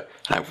 And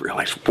I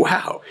realized,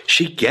 wow,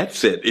 she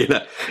gets it.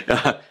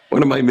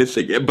 What am I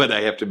missing? But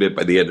I have to admit,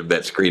 by the end of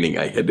that screening,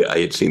 I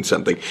had seen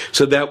something.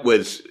 So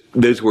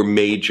those were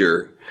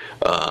major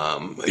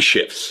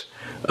shifts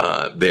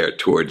there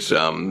towards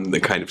the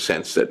kind of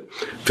sense that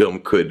film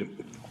could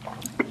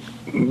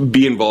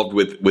be involved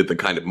with the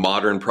kind of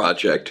modern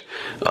project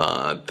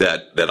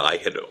that I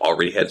had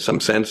already had some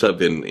sense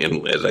of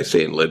in as I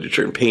say, in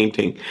literature and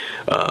painting,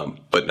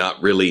 but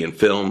not really in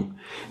film.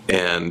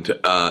 And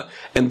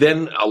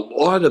then a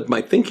lot of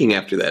my thinking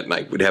after that, and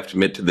I would have to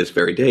admit to this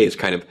very day, is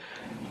kind of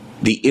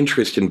the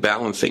interest in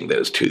balancing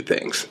those two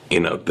things,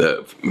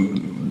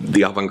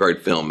 the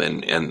avant-garde film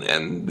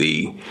and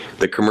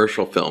the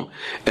commercial film.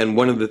 And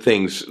one of the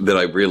things that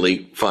I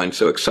really find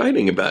so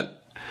exciting about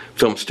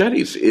film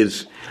studies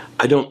is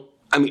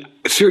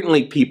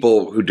certainly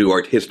people who do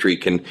art history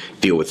can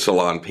deal with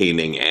salon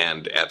painting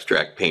and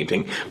abstract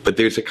painting, but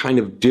there's a kind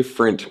of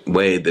different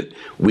way that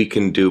we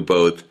can do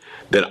both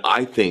that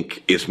I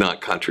think is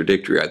not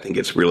contradictory. I think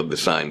it's really the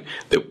sign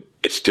that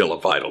it's still a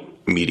vital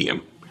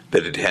medium,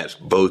 that it has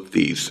both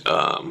these,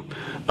 that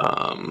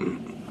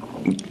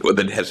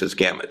it has this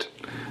gamut.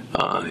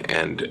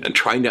 And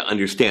trying to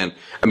understand,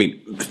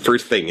 the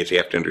first thing is you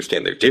have to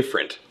understand they're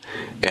different.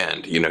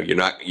 And, you're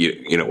not,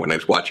 when I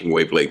was watching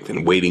Wavelength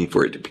and waiting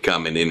for it to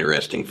become an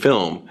interesting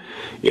film,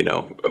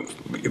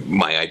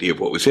 my idea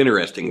of what was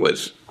interesting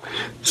was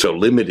so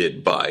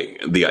limited by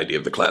the idea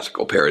of the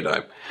classical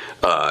paradigm.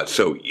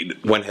 So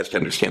one has to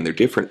understand they're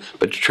different,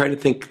 but to try to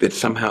think that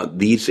somehow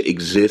these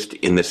exist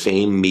in the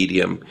same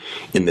medium,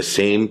 in the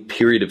same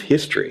period of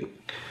history,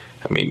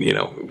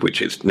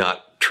 which is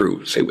not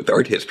true, say, with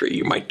art history.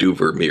 You might do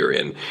Vermeer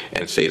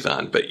and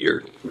Cezanne, but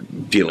you're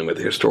dealing with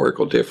a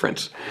historical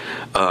difference,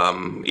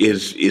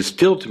 is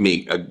still, to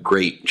me, a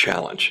great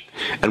challenge,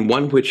 and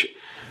one which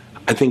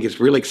I think is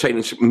really exciting.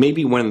 It's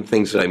maybe one of the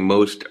things that I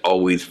most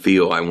always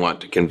feel I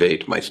want to convey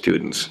to my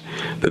students,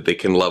 that they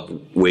can love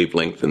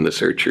Wavelength and The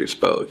Searchers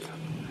both,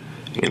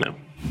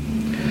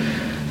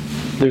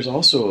 There's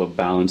also a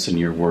balance in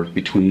your work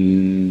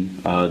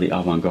between the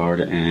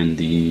avant-garde and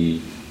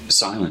the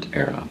silent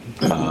era.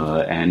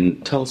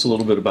 And tell us a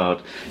little bit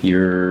about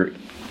your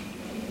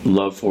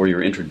love for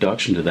your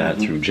introduction to that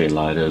through Jay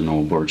Leida,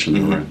 Noel Birch, and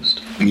the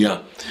rest.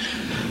 Yeah.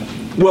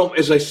 Well,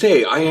 as I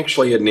say, I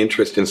actually had an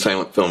interest in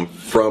silent film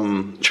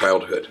from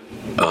childhood.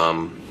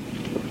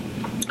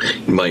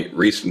 In my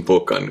recent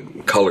book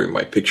on color,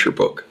 my picture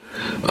book,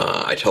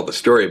 I tell the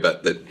story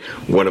about that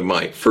one of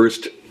my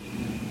first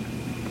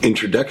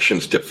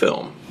introductions to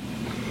film,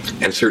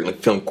 and certainly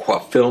film qua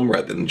film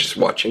rather than just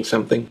watching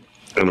something,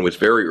 and it was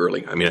very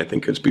early, I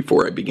think it was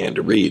before I began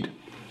to read,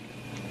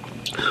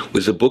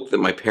 was a book that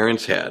my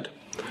parents had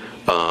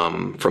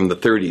from the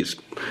 30s.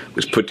 It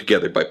was put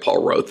together by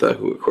Paul Rotha,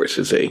 who of course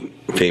is a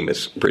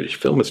famous British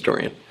film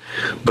historian.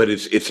 But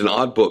it's an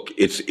odd book.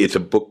 It's a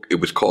book, it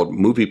was called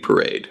Movie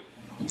Parade,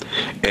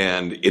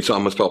 and it's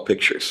almost all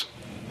pictures,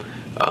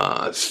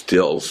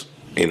 stills,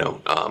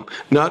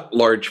 not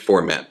large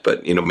format,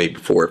 but maybe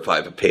 4 or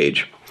 5 a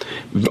page,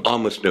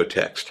 almost no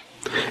text.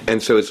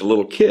 And so as a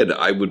little kid,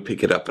 I would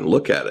pick it up and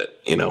look at it,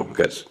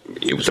 because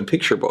it was a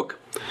picture book,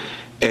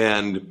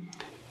 and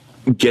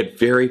get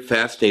very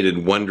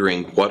fascinated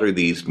wondering what are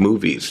these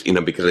movies,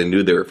 because I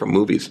knew they were from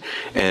movies.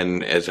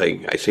 And as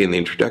I say in the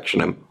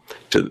introduction,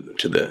 to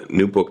the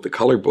new book, The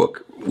Color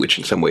Book, which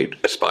in some way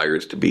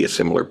aspires to be a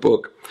similar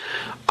book,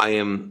 I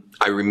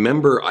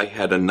remember I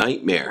had a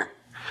nightmare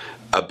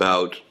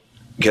about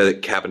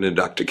Cabin of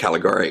Dr.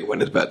 Caligari when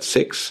I was about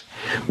 6,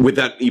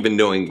 without even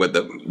knowing what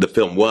the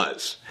film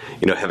was.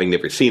 Having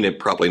never seen it,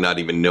 probably not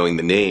even knowing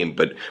the name,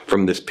 but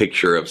from this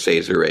picture of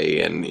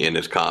Cesare in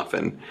his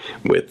coffin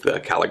with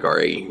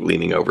Caligari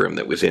leaning over him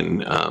that was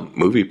in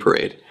Movie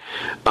Parade.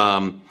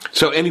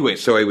 So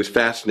I was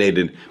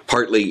fascinated.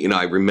 Partly,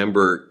 I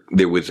remember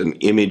there was an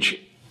image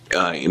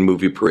in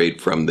Movie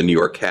Parade from the New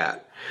York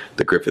Cat,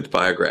 the Griffith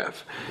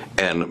biograph,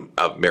 and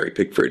of Mary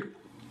Pickford.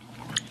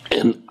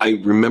 And I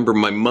remember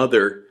my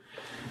mother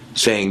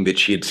saying that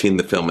she had seen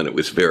the film and it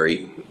was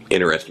very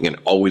interesting, and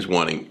always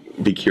wanting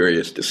to be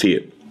curious to see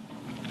it.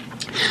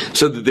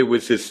 So that there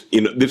was this,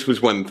 this was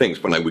one of the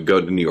things. When I would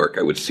go to New York,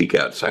 I would seek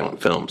out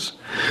silent films.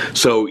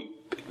 So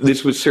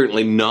this was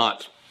certainly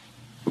not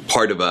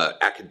part of an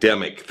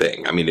academic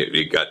thing.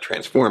 It got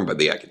transformed by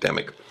the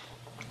academic.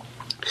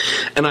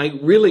 And I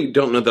really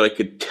don't know that I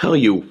could tell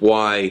you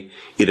why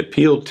it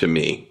appealed to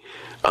me.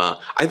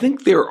 I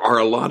think there are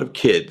a lot of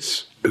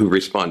kids who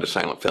respond to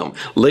silent film.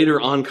 Later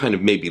on kind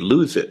of maybe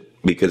lose it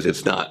because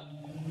it's not.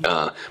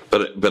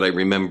 But I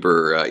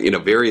remember,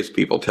 various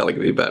people telling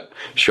me about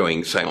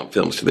showing silent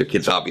films to their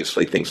kids,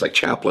 obviously things like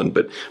Chaplin,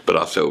 but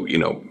also,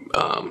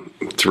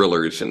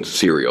 thrillers and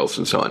serials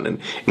and so on,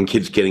 and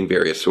kids getting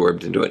very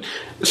absorbed into it.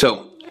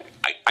 So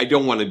I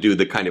don't want to do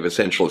the kind of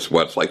essentialist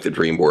what's like the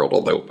dream world,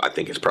 although I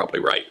think it's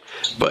probably right.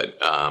 But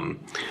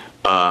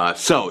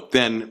so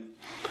then,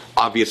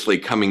 obviously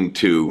coming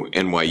to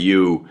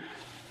NYU,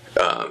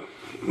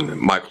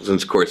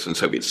 Michelson's course in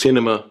Soviet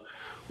cinema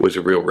was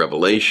a real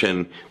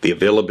revelation. The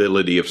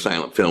availability of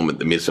silent film at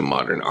the Museum of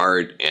Modern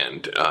Art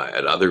and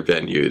at other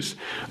venues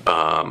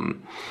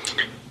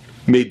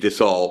made this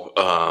all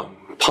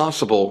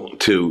possible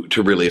to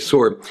really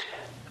absorb.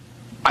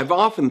 I've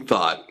often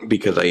thought,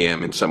 because I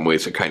am in some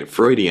ways a kind of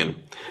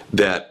Freudian,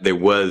 that there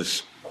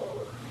was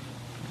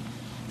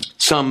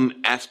some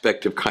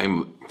aspect of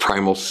kind of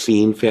primal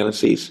scene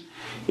fantasies.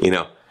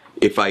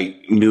 If I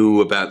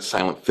knew about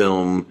silent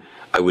film,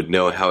 I would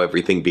know how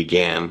everything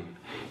began,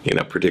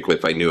 particularly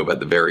if I knew about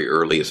the very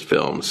earliest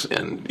films,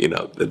 and,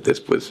 that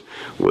this was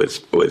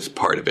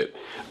part of it.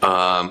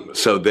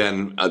 So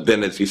then,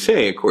 as you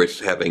say, of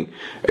course,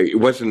 it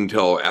wasn't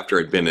until after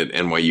I'd been at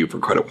NYU for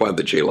quite a while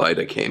that Jay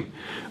Leida came.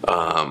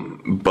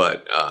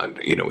 But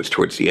it was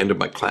towards the end of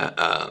my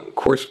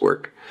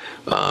coursework.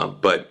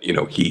 But,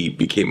 he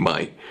became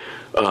my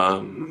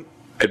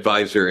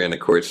advisor, and of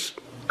course,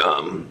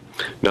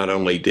 not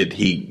only did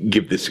he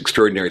give this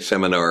extraordinary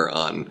seminar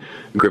on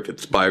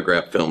Griffith's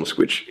biograph films,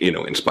 which,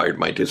 inspired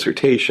my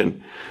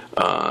dissertation,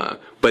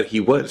 but he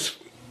was,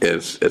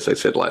 as I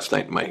said last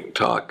night in my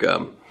talk,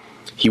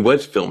 he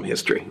was film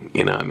history.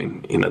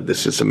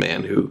 This is a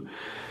man who,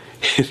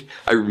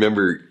 I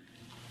remember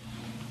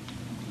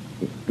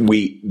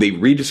they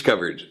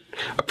rediscovered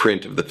a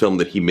print of the film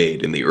that he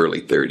made in the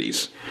early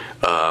 30s,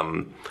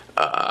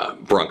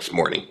 Bronx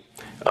Morning.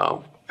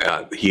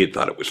 He had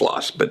thought it was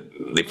lost, but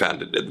they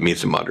found it at the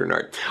Museum of Modern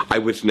Art. I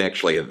wasn't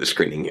actually at the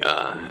screening.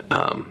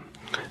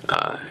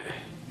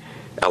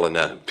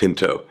 Elena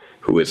Pinto,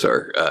 who is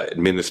our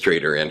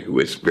administrator and who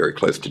is very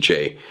close to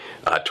Jay,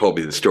 told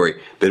me the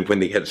story that when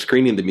they had a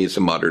screening at the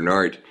Museum of Modern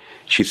Art,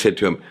 she said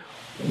to him,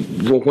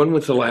 well, when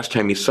was the last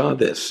time you saw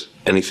this?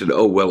 And he said,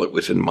 oh, well, it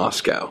was in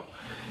Moscow,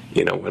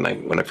 when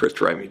I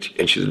first arrived.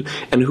 And she said,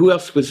 and who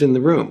else was in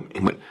the room? And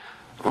he went,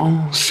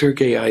 oh,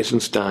 Sergei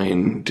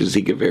Eisenstein,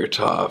 Dziga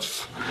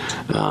Vertov,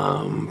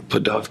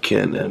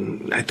 Podovkin,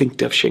 and I think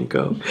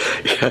Devchenko.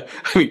 Yeah,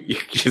 I mean, you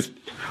just,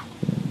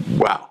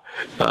 wow.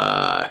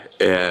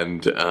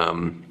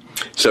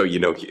 So,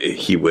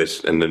 he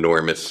was an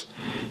enormous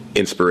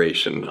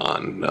inspiration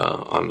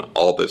on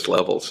all those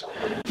levels.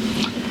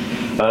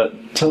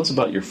 Tell us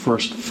about your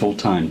first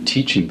full-time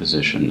teaching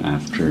position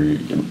after.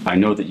 I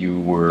know that you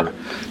were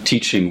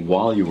teaching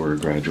while you were a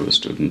graduate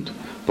student,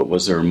 but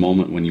was there a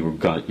moment when you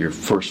got your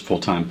first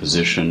full-time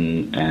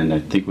position? And I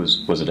think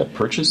was it at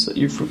Purchase that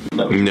you?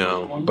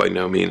 No, by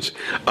no means.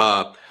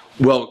 Well,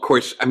 of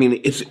course, I mean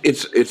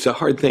it's a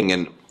hard thing,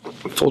 and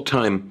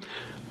full-time.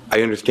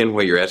 I understand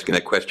why you're asking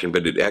that question,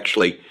 but it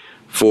actually,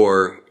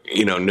 for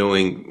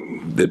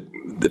knowing that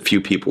the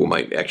few people who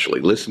might actually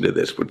listen to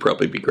this would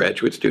probably be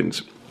graduate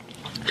students.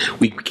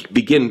 We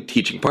begin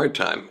teaching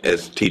part-time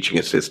as teaching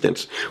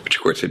assistants, which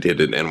of course I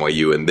did at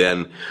NYU, and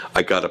then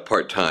I got a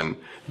part-time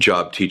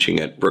job teaching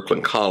at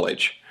Brooklyn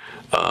College.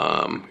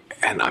 And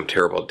I'm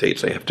terrible at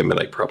dates. I have to admit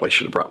I probably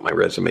should have brought my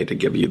resume to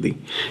give you the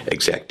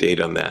exact date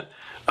on that.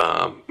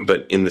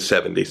 But in the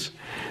 70s.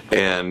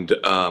 And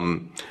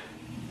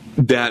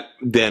that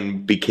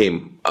then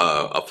became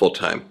a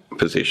full-time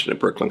position at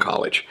Brooklyn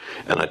College.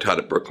 And I taught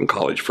at Brooklyn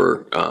College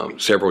for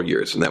several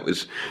years, and that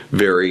was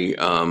very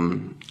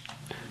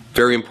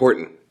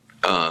important.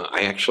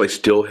 I actually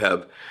still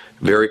have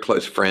very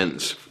close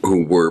friends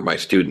who were my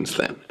students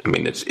then. I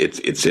mean, it's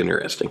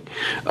interesting.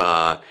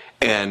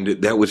 And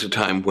that was a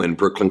time when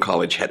Brooklyn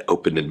College had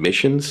open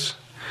admissions.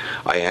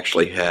 I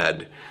actually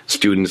had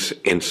students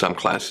in some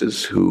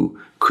classes who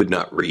could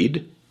not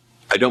read.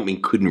 I don't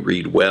mean couldn't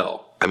read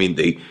well. I mean,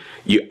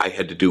 I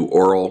had to do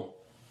oral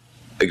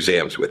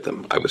exams with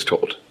them, I was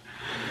told.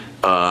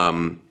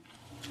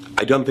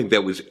 I don't think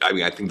that was,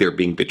 I think they're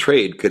being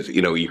betrayed because,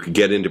 you could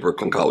get into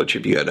Brooklyn College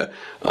if you had a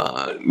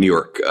New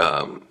York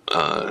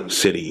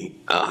City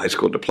high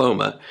school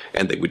diploma,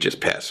 and they would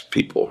just pass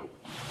people,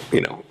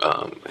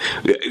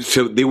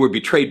 so they were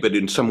betrayed, but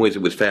in some ways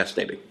it was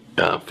fascinating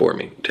for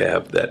me to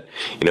have that,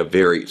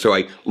 so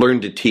I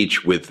learned to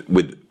teach with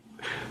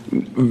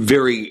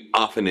very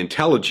often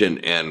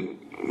intelligent and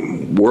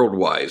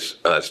world-wise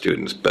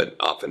students, but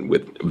often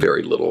with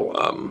very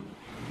little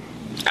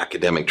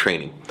academic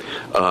training.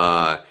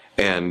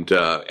 And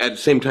at the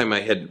same time,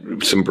 I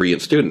had some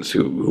brilliant students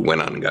who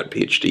went on and got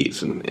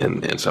PhDs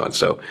and so on.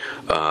 So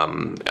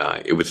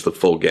it was the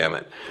full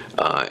gamut,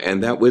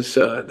 and that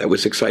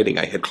was exciting.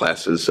 I had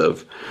classes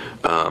of,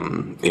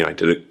 I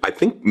did. I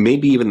think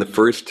maybe even the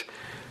first,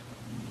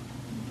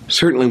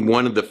 certainly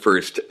one of the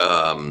first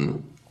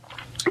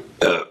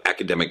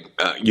academic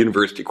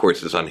university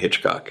courses on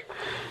Hitchcock,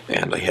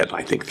 and I had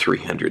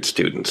 300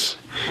 students,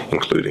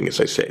 including, as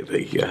I say,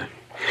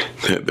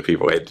 the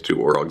people I had to do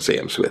oral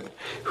exams with,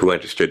 who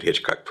understood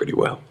Hitchcock pretty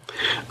well.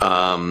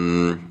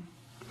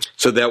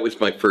 So that was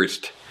my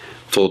first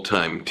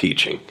full-time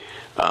teaching.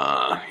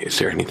 Is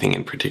there anything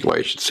in particular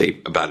I should say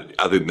about it?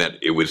 Other than that,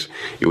 it was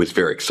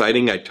very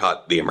exciting. I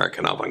taught the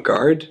American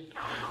avant-garde.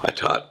 I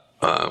taught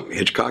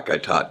Hitchcock. I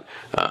taught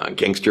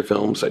gangster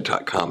films. I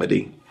taught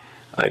comedy.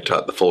 I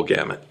taught the full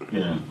gamut.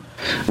 Yeah.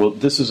 Well,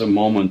 this is a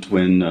moment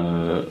when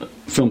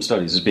film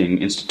studies is being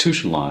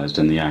institutionalized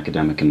in the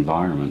academic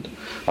environment.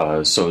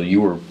 So you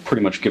were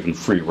pretty much given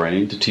free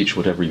rein to teach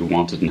whatever you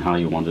wanted and how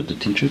you wanted to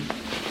teach it?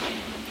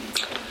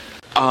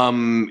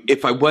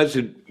 If I was,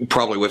 it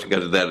probably wasn't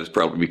because of that. It's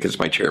probably because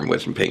my chairman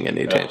wasn't paying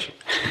any attention.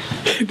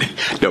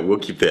 No, we'll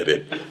keep that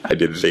in. I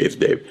didn't say his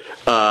name.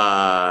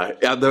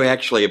 Although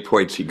actually at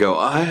points he'd go,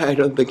 I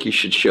don't think you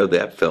should show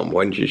that film.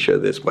 Why don't you show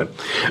this one?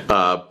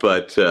 I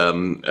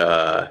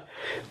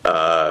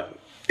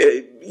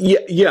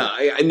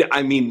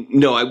mean,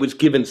 no, I was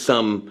given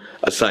some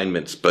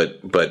assignments,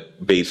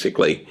 but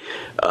basically,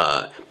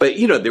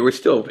 there were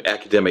still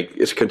academic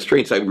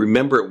constraints. I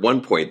remember at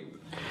one point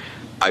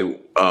I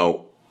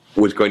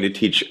was going to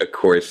teach a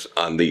course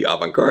on the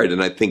avant-garde, and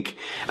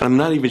I'm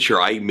not even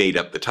sure I made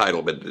up the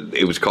title, but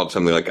it was called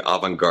something like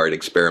Avant-Garde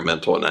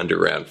Experimental and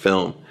Underground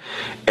Film.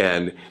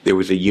 And there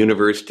was a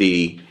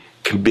university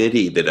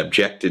committee that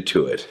objected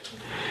to it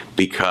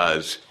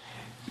because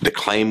the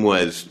claim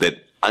was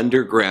that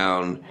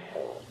underground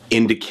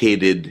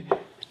indicated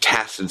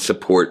tacit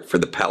support for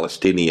the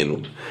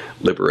Palestinian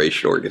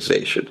Liberation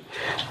Organization.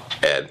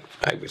 And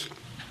I was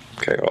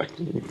kind of like,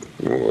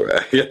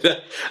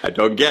 I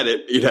don't get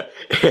it,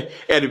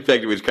 And in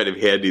fact, it was kind of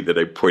handy that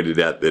I pointed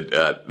out that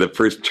the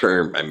first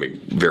term,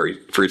 very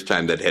first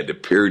time that had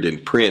appeared in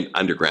print,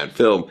 underground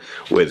film,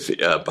 was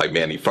by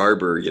Manny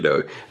Farber,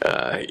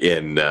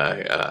 in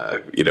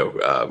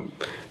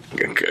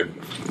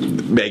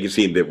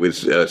magazine that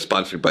was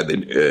sponsored by the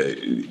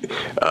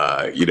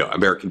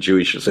American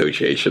Jewish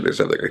Association or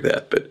something like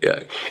that. But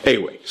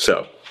anyway,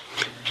 so.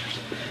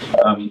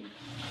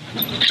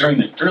 during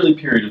the early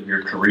period of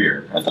your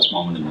career, at this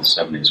moment in the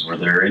 70s, were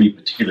there any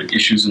particular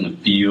issues in the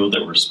field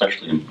that were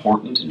especially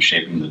important in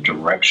shaping the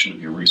direction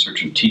of your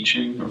research and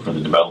teaching, or for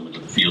the development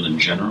of the field in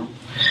general?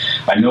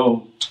 I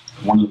know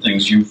one of the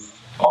things you've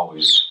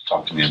always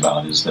talked to me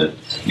about is that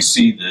you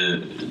see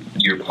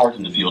your part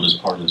in the field as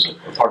part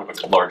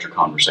of a larger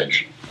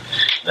conversation.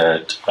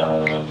 That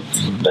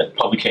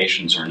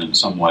publications are in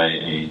some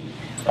way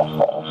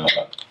a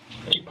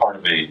part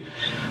of a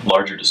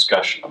larger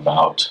discussion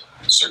about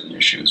certain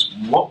issues.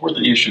 What were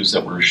the issues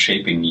that were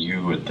shaping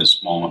you at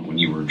this moment when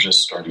you were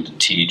just starting to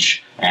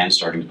teach and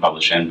starting to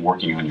publish and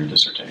working on your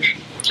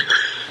dissertation?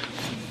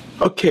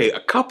 Okay, a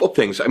couple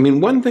things. I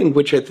mean, one thing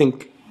which I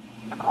think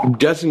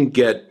doesn't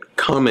get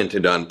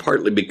commented on,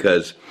 partly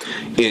because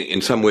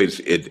in some ways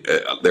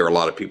there are a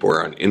lot of people who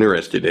aren't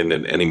interested in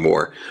it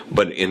anymore,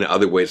 but in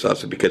other ways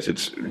also because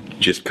it's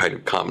just kind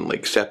of commonly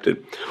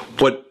accepted.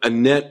 What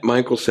Annette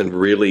Michelson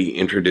really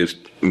introduced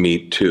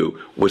me to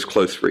was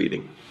close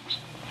reading.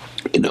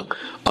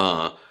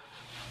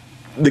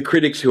 The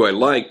critics who I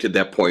liked at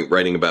that point,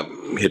 writing about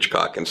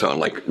Hitchcock and so on,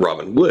 like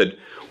Robin Wood,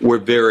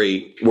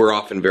 were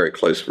often very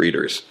close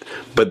readers,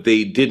 but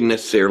they didn't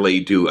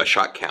necessarily do a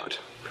shot count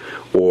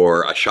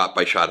or a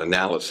shot-by-shot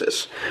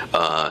analysis.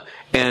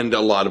 And a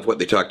lot of what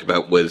they talked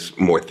about was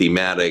more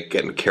thematic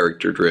and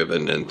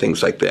character-driven and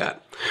things like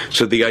that.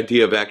 So the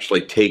idea of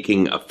actually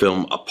taking a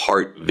film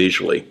apart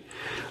visually,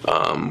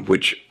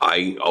 which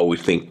I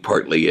always think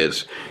partly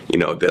is,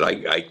 that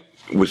I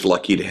was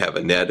lucky to have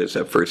Annette as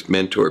a first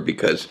mentor,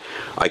 because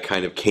I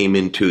kind of came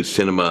into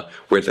cinema,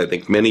 whereas I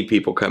think many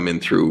people come in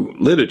through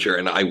literature,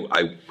 and I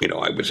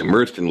was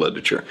immersed in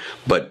literature,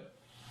 but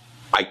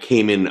I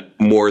came in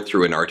more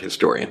through an art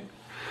historian.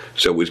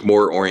 So it was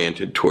more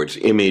oriented towards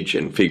image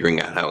and figuring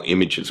out how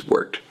images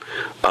worked.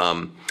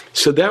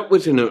 So that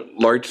was, in a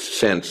large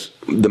sense,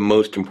 the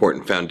most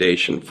important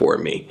foundation for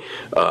me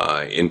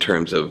in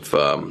terms of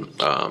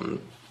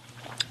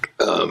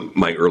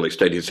my early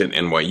studies at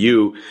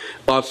NYU.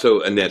 Also,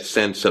 Annette's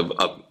sense of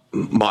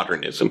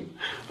modernism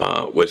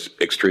was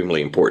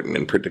extremely important,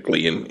 and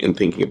particularly in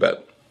thinking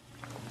about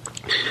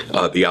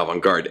the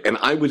avant-garde. And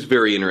I was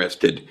very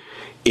interested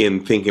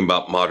in thinking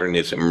about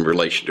modernism in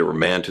relation to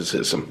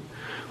romanticism,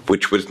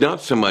 which was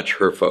not so much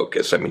her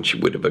focus. I mean, she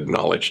would have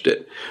acknowledged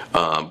it,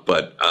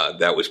 but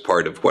that was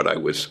part of what I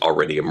was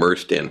already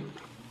immersed in.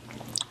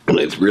 And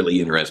I was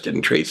really interested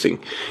in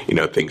tracing,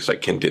 things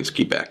like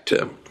Kandinsky back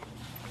to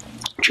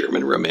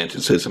German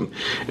Romanticism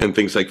and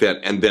things like that.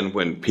 And then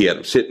when P.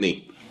 Adam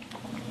Sidney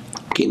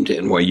came to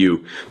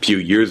NYU a few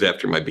years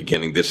after my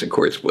beginning, this, of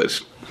course,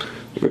 was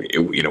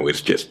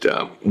it's just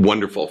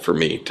wonderful for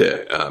me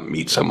to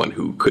meet someone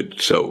who could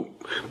so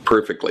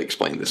perfectly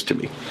explain this to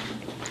me,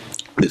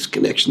 this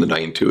connection that I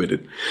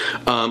intuited.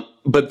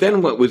 But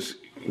then what was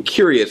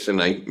curious,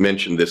 and I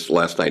mentioned this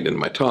last night in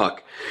my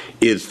talk,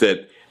 is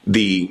that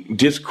the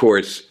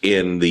discourse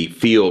in the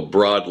field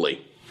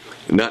broadly,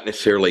 not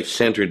necessarily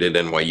centered at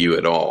NYU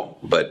at all,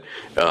 but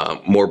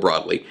more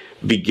broadly,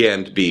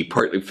 began to be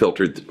partly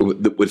filtered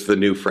with the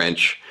new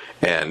French,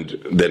 and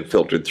then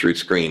filtered through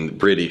screen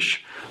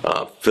British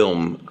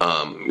film.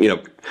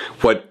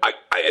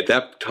 At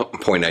that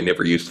point, I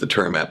never used the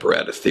term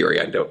apparatus theory.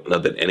 I don't know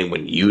that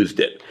anyone used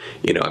it.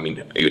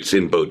 It's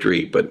in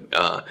Baudry, but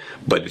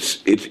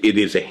it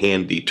is a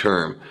handy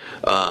term.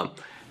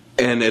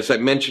 And as I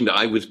mentioned,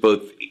 I was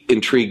both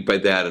intrigued by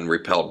that and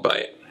repelled by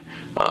it,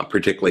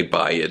 particularly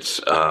by its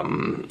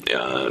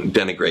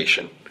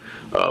denigration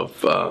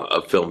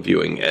of film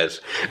viewing. As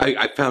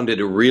I found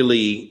it a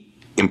really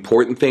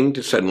important thing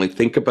to suddenly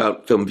think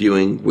about film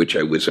viewing, which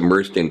I was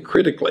immersed in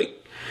critically,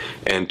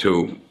 and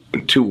to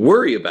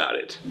worry about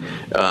it.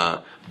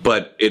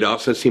 But it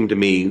also seemed to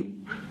me,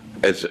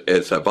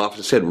 as I've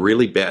often said,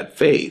 really bad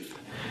faith,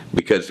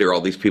 because there are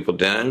all these people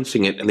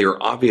denouncing it, and they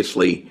were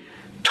obviously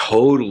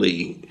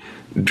totally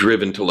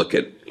driven to look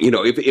at,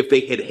 if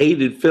they had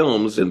hated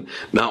films and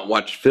not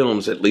watched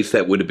films, at least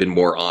that would have been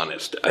more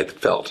honest, I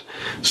felt.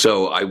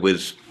 So I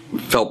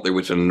felt there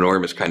was an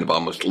enormous kind of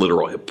almost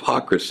literal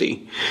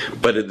hypocrisy,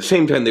 but at the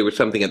same time there was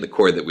something at the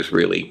core that was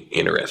really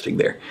interesting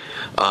there.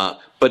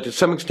 But to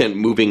some extent,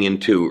 moving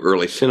into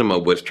early cinema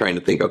was trying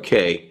to think,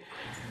 okay,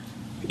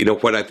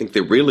 what I think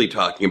they're really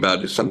talking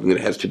about is something that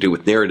has to do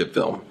with narrative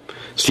film.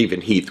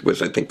 Stephen Heath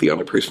was, I think, the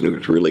only person who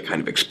was really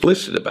kind of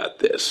explicit about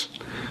this.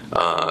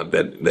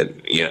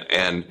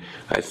 And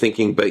I was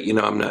thinking, but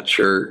I'm not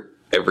sure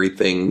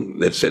everything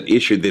that's at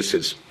issue. This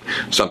is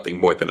something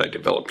more that I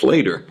developed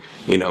later.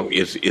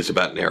 Is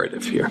about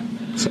narrative here.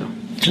 So,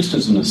 just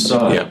as an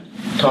aside,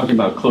 talking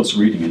about close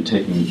reading and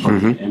taking part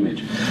of the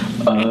image,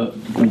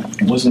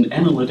 was an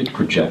analytic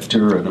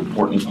projector an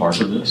important part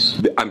of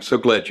this? I'm so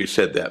glad you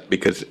said that,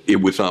 because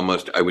it was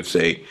almost, I would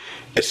say,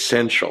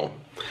 essential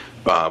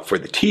for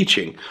the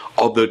teaching,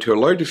 although to a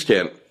large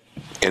extent,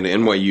 and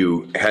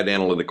NYU had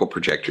analytical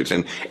projectors,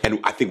 and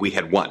I think we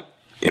had one,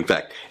 in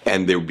fact,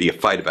 and there would be a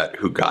fight about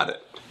who got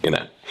it.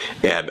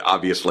 And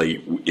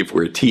obviously, if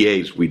we're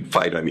TAs, we'd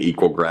fight on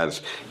equal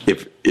grounds.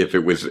 If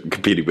it was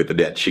competing with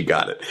Annette, she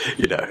got it.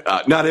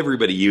 Not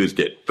everybody used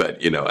it,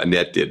 but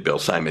Annette did, Bill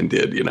Simon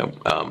did.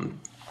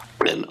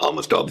 And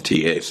almost all the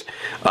TAs.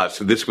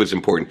 So this was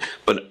important.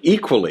 But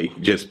equally,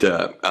 just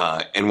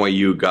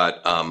NYU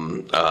got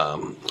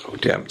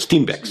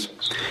Steenbeck's.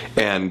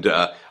 And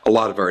a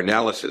lot of our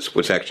analysis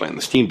was actually on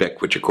the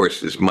Steenbeck, which, of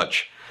course, is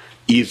much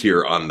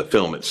easier on the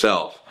film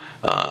itself.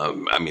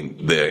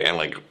 The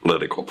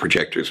analytical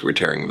projectors were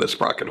tearing the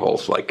sprocket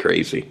holes like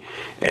crazy,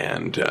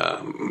 and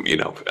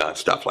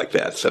stuff like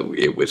that. So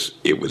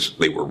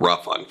they were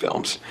rough on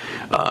films.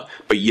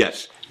 But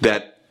yes,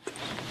 that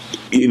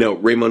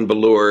Raymond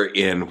Balleur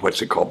in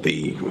what's it called,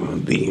 the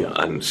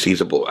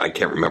unseizable. I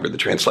can't remember the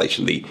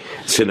translation. The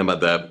cinema,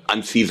 the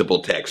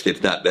unseizable text.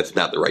 That's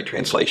not the right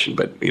translation,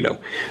 but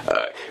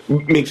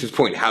makes his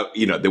point how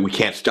that we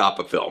can't stop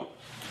a film.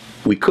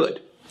 We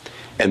could,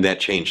 and that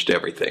changed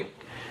everything.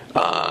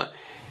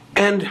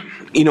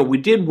 We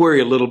did worry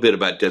a little bit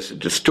about does it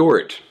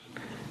distort,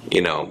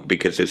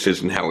 because this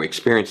isn't how we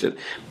experience it.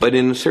 But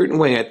in a certain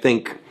way, I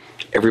think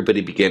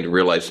everybody began to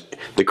realize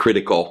the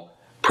critical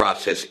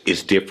process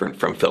is different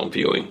from film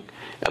viewing.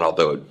 And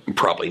although it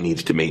probably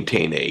needs to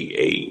maintain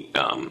a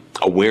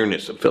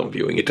awareness of film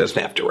viewing, it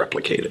doesn't have to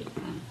replicate it.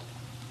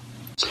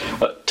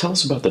 Tell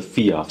us about the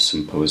FIAF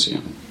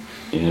Symposium.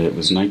 It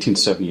was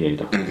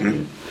 1978, I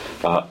believe.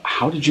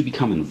 How did you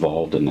become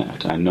involved in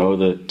that? I know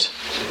that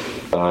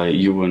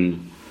you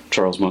and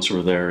Charles Musser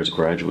were there as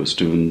graduate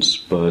students,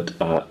 but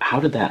how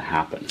did that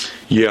happen?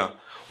 Yeah,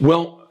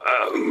 well,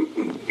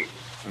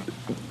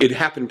 it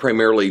happened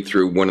primarily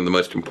through one of the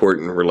most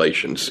important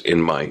relations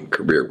in my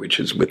career, which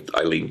is with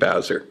Eileen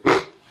Bowser,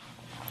 who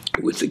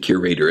was the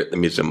curator at the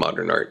Museum of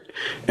Modern Art,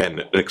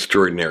 and an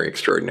extraordinary,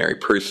 extraordinary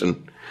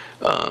person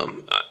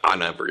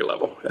on every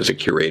level, as a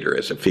curator,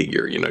 as a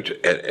figure,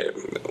 a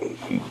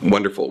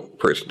wonderful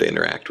person to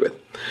interact with.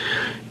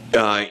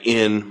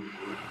 In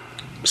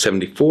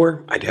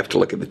 74, I'd have to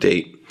look at the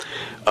date,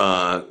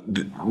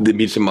 the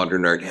Museum of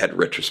Modern Art had a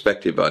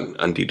retrospective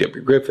on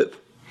D.W. Griffith,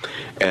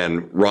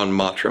 and Ron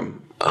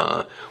Mottram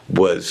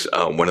was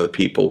one of the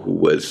people who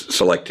was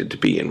selected to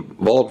be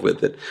involved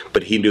with it,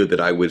 but he knew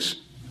that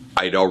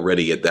I'd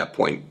already at that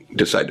point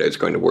decided I was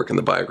going to work in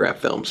the Biograph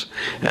films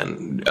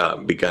and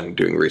begun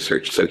doing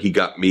research. So he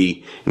got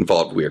me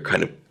involved. We were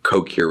kind of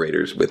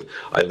co-curators with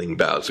Eileen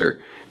Bowser,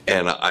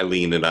 and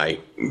Eileen and I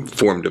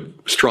formed a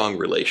strong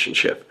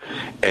relationship.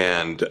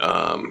 And,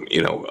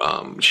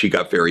 she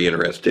got very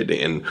interested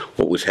in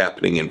what was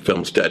happening in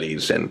film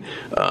studies. And,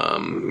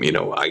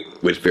 I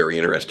was very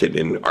interested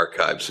in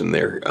archives and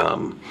their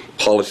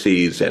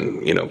policies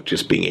and,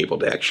 just being able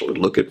to actually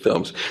look at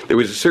films. There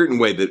was a certain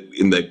way that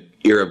in the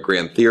era of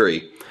grand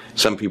theory,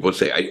 some people would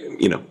say,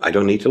 I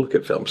don't need to look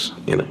at films.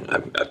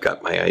 I've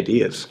got my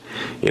ideas.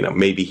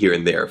 Maybe here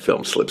and there a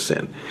film slips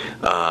in.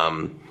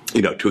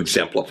 To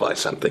exemplify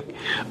something.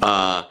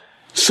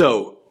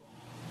 So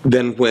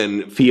then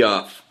when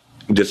FIAF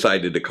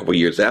decided a couple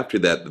years after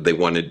that they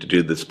wanted to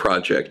do this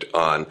project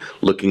on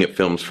looking at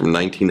films from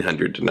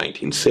 1900 to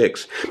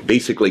 1906,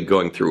 basically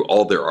going through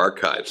all their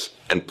archives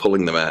and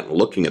pulling them out and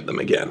looking at them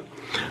again,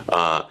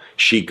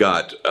 she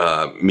got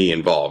me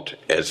involved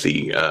as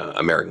the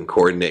American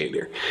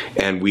coordinator.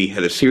 And we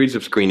had a series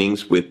of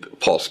screenings with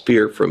Paul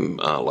Spear from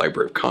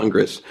Library of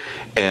Congress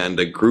and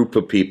a group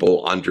of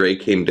people. Andre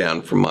came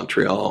down from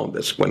Montreal.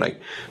 That's when I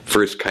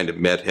first kind of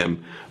met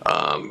him.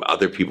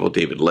 Other people,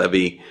 David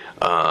Levy,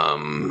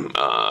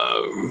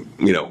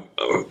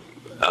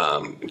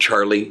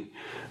 Charlie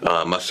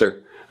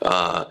Musser.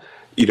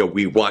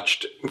 We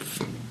watched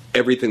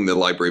everything the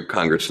Library of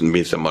Congress and the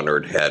Museum of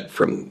Art had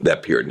from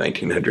that period,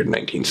 1900 and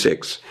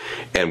 1906,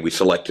 and we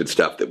selected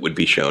stuff that would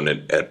be shown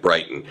at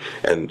Brighton.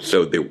 And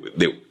so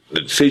the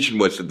decision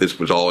was that this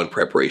was all in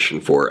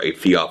preparation for a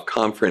FIAF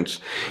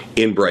conference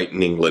in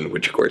Brighton, England,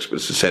 which of course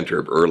was the center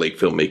of early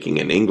filmmaking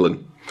in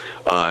England.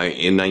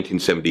 In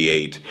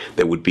 1978,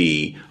 there would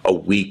be a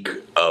week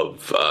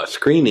of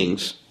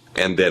screenings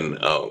and then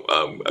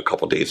a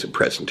couple days of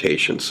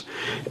presentations.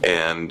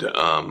 And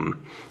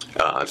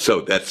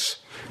so that's,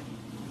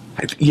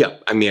 I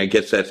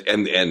guess that's,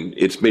 and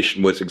its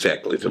mission was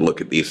exactly to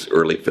look at these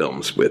early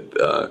films with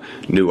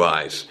new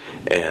eyes.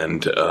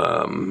 And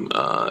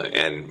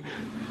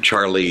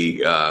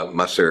Charlie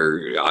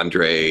Musser,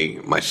 Andre,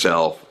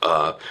 myself,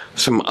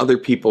 some other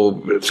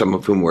people, some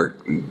of whom were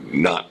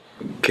not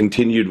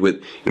continued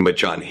with, but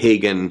John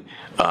Hagen,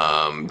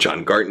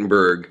 John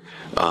Gartenberg,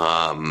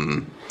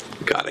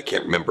 God, I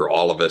can't remember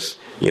all of us,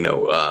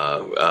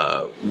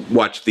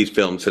 watched these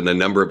films, and a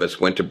number of us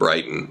went to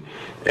Brighton,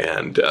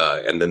 and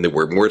then there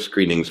were more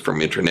screenings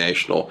from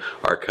international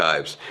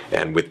archives,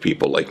 and with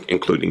people like,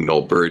 including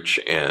Noel Birch,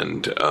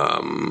 and,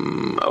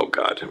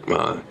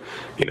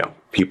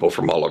 people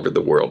from all over the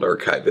world,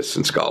 archivists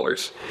and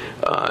scholars,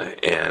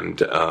 and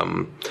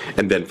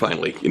then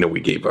finally, we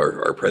gave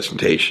our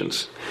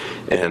presentations,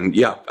 and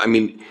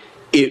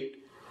it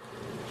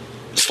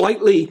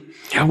slightly,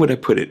 how would I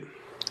put it,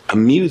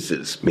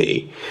 amuses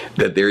me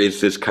that there is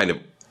this kind of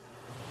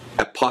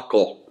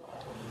epochal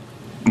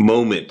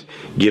moment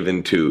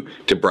given to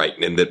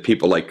Brighton, and that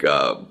people like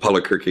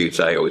Paula Kirkis,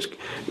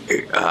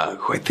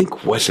 who I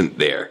think wasn't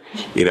there,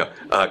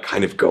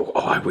 kind of go,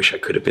 oh, I wish I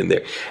could have been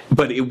there.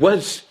 But it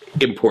was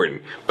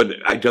important. But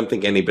I don't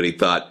think anybody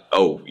thought,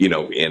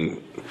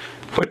 in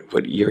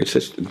what year is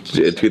this?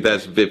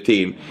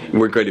 2015.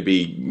 We're going to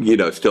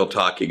be, still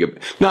talking,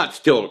 not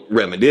still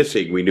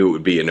reminiscing. We knew it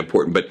would be an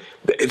important, but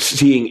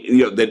seeing,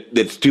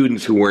 that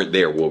students who weren't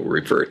there will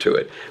refer to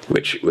it,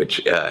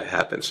 which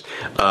happens.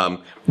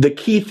 The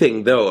key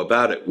thing, though,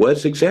 about it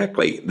was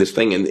exactly this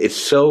thing, and it's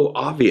so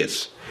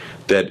obvious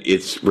that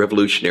its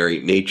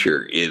revolutionary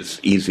nature is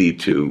easy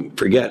to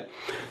forget.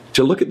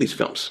 To look at these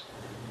films,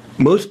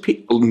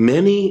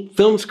 many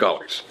film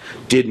scholars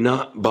did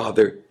not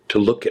bother to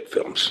look at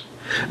films.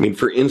 I mean,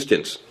 for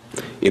instance,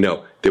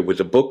 there was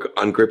a book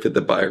on Griffith,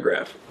 the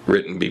biograph,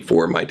 written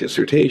before my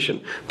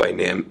dissertation by a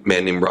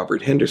man named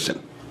Robert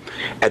Henderson.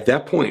 At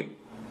that point,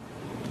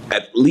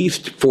 at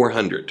least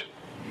 400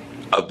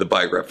 of the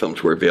biograph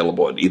films were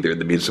available at either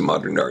the Museum of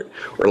Modern Art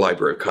or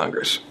Library of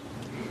Congress.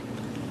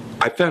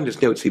 I found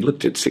his notes, he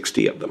looked at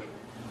 60 of them,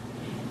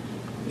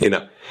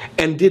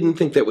 and didn't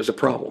think that was a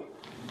problem.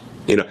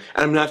 And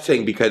I'm not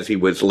saying because he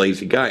was a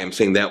lazy guy, I'm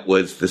saying that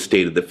was the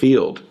state of the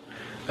field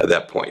at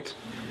that point.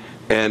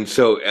 And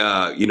so,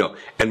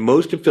 and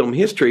most of film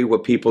history,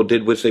 what people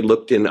did was they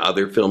looked in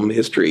other film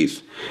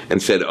histories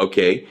and said,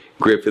 okay,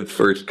 Griffith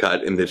first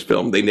cut in this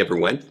film. They never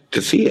went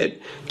to see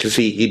it, to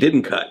see he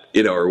didn't cut,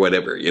 or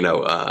whatever,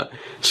 The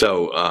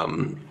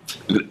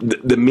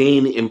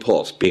main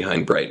impulse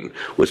behind Brighton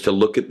was to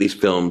look at these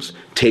films,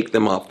 take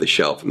them off the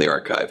shelf in the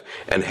archive,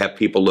 and have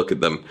people look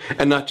at them,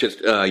 and not just,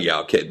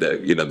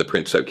 the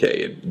print's okay,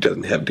 it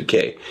doesn't have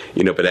decay,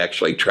 but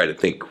actually try to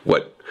think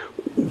what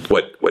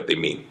they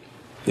mean.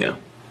 Yeah.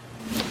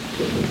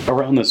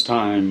 Around this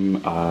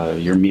time,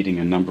 you're meeting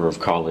a number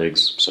of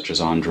colleagues, such as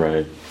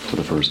Andre, for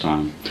the first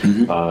time,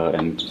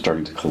 and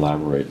starting to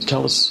collaborate.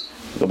 Tell us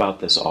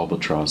about this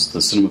Albatross,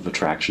 the Cinema of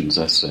Attractions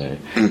essay,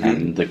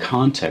 and the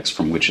context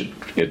from which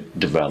it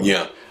developed.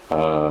 Yeah.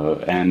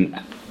 And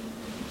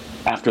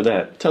after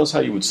that, tell us how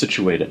you would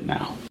situate it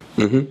now.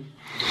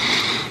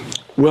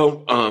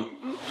 Well,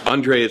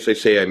 Andre, as I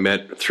say, I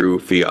met through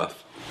FIAF.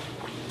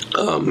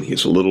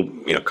 He's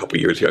a couple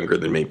years younger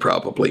than me,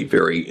 probably,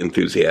 very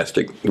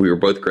enthusiastic. We were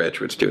both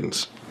graduate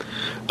students.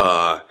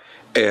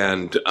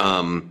 And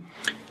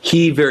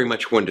he very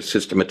much wanted to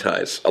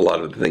systematize a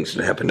lot of the things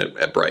that happened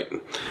at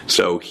Brighton.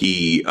 So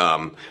he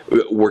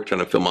worked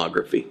on a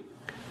filmography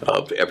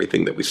of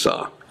everything that we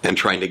saw and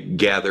trying to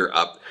gather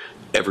up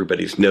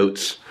everybody's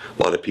notes.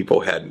 A lot of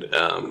people had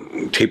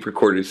tape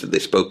recorders that they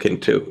spoke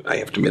into. I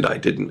have to admit I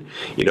didn't.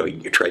 He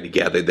tried to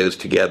gather those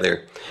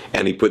together,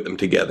 and he put them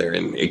together,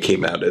 and it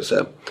came out as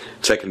a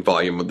second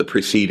volume of the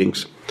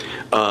proceedings.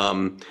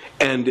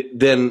 And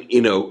then,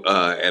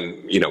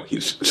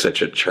 he's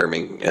such a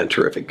charming and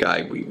terrific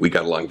guy. We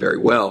got along very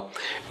well,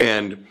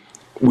 and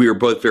we were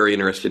both very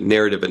interested in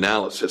narrative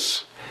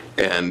analysis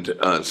and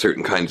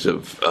certain kinds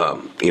of,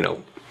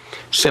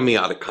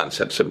 semiotic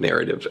concepts of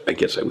narrative, I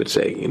guess I would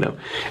say,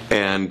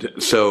 And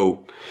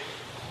so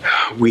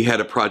we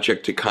had a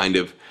project to kind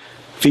of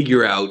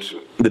figure out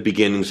the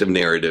beginnings of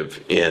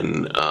narrative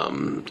in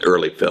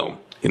early film,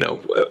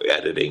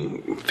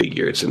 editing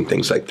figures and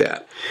things like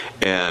that.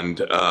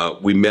 And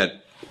we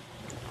met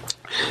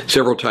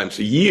several times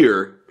a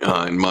year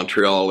in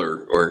Montreal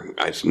or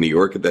I was in New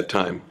York at that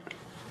time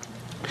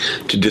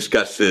to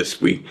discuss this.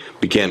 We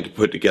began to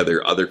put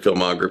together other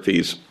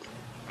filmographies.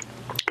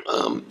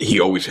 He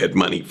always had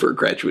money for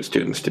graduate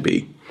students to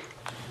be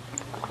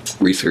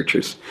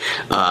researchers,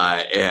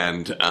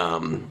 and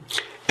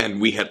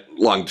we had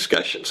long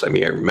discussions. I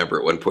mean, I remember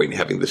at one point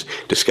having this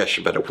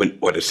discussion about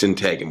what a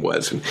syntagm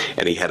was,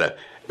 and he had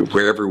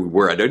wherever we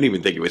were, I don't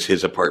even think it was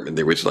his apartment,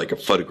 there was like a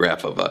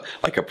photograph of a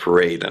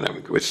parade, and I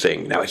was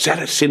saying, now, is that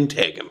a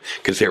syntagm?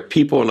 Because there are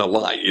people in a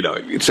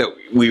line, So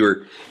we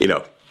were,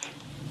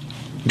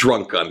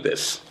 drunk on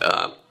this.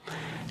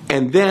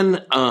 And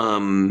then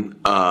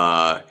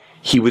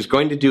he was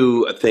going to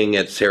do a thing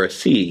at Sarah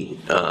C.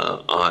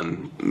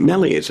 On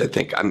Méliès, I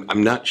think.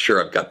 I'm not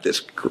sure I've got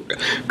this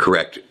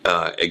correct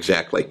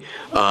exactly.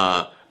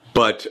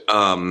 But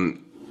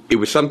it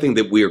was something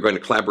that we were going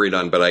to collaborate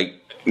on, but I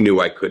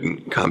knew I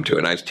couldn't come to.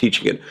 And I was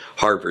teaching at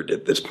Harvard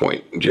at this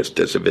point, just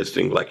as a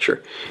visiting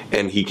lecturer.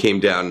 And he came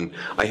down.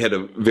 I had a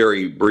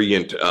very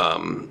brilliant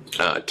TA,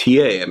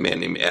 a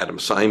man named Adam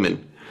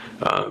Simon,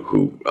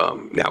 who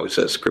now is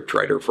a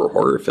scriptwriter for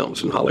horror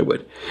films in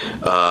Hollywood.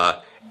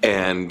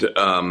 And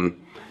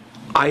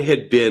I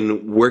had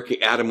been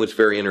working, Adam was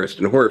very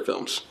interested in horror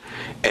films,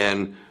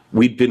 and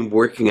we'd been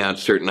working out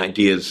certain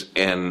ideas,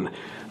 and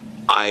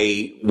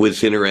I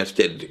was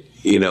interested,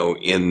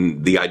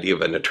 in the idea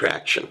of an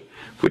attraction,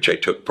 which I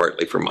took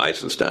partly from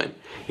Eisenstein,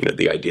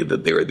 the idea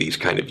that there are these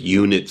kind of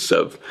units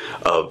of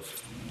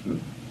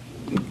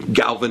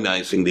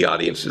galvanizing the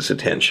audience's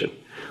attention,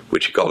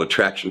 which he called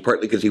attraction,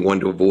 partly because he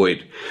wanted to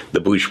avoid the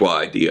bourgeois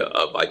idea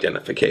of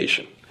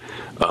identification.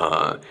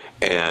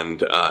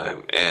 And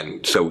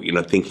so,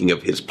 thinking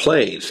of his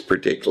plays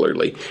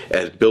particularly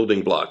as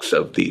building blocks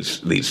of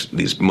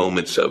these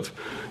moments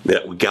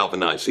that would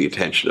galvanize the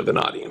attention of an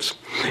audience,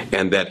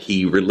 and that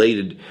he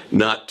related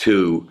not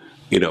to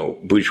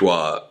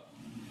bourgeois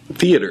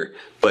theater,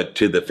 but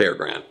to the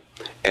fairground,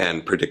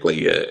 and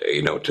particularly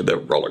to the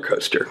roller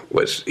coaster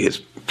was his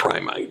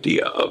prime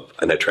idea of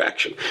an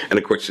attraction. And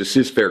of course, this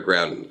is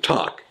fairground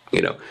talk.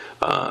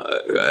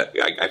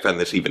 I found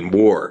this even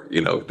more,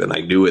 than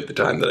I knew at the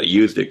time that I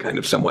used it kind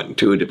of somewhat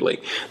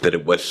intuitively, that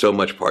it was so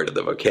much part of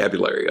the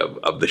vocabulary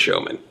of the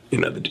showman,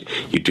 that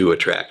you do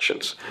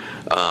attractions.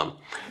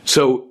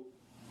 So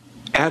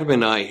Adam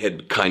and I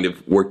had kind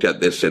of worked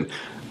at this, and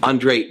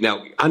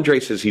Andre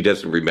says he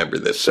doesn't remember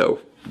this,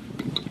 so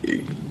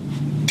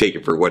take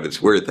it for what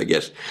it's worth, I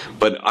guess.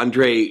 But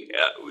Andre,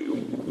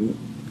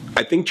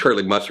 I think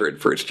Charlie Musser had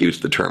first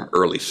used the term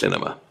early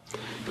cinema,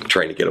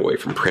 trying to get away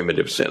from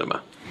primitive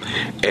cinema.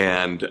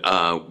 And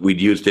we'd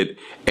used it,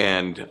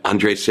 and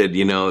Andre said,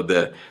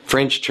 the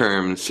French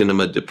term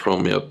cinéma de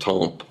premier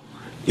temps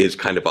is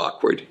kind of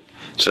awkward.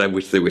 So I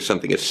wish there was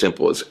something as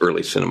simple as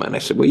early cinema. And I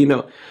said,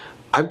 well,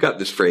 I've got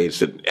this phrase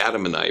that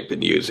Adam and I have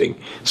been using,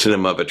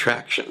 cinema of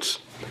attractions.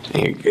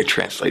 And he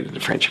translated to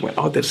French and went,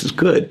 oh, this is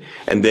good.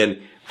 And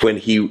then when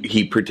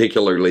he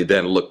particularly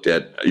then looked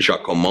at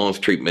Jacques Aumon's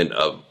treatment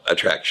of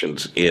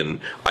attractions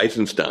in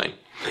Eisenstein,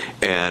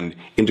 and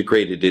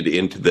integrated it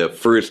into the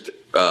first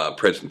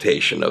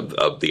presentation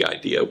of the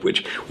idea,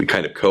 which we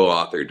kind of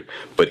co-authored,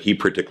 but he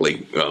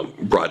particularly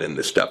brought in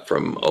the stuff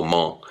from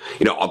Aumont.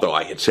 Although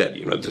I had said,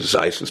 this is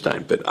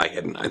Eisenstein, but I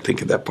hadn't, I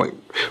think at that point,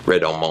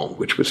 read Aumont,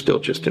 which was still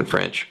just in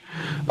French.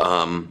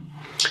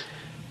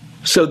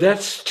 So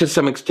that's to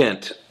some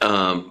extent,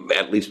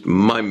 at least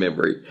my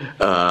memory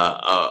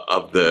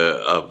of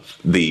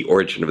the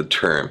origin of the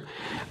term.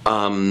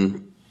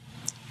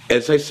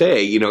 As I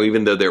say,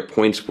 even though there are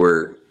points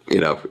where,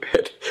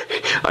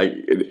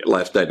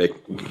 last night,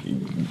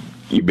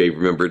 you may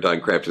remember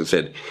Don Crafton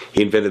said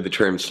he invented the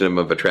term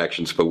cinema of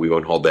attractions, but we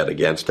won't hold that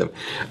against him.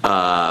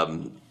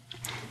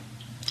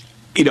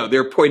 There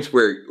are points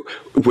where,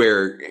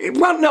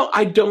 well, no,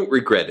 I don't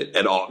regret it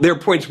at all. There are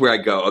points where I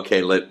go,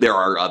 okay, there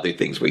are other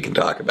things we can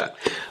talk about.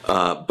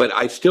 But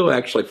I still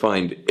actually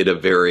find it a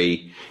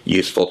very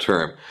useful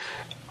term.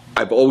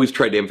 I've always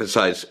tried to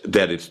emphasize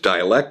that it's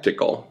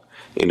dialectical.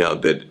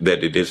 That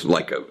it isn't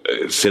like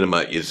a cinema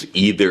is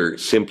either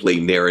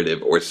simply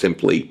narrative or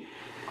simply,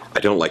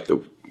 I don't like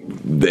the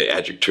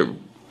adjective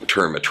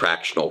term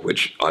attractional,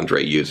 which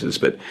Andre uses,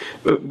 but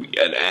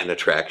an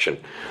attraction.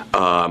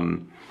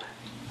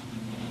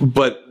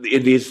 But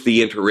it is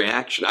the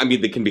interaction. I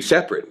mean, they can be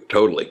separate,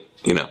 totally,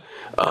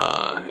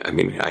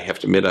 I have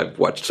to admit, I've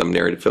watched some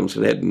narrative films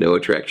that had no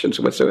attractions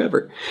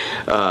whatsoever.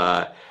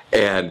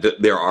 And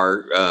there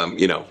are,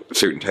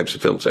 certain types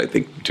of films I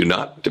think do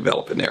not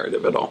develop a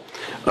narrative at all.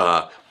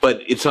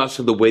 But it's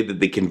also the way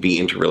that they can be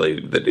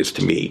interrelated that is,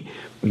 to me,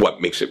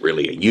 what makes it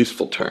really a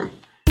useful term.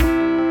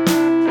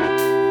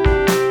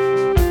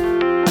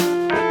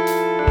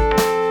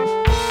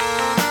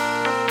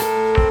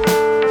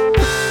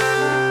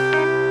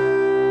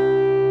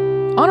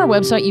 On our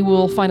website, you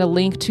will find a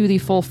link to the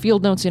full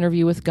Field Notes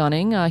interview with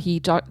Gunning. He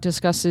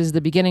discusses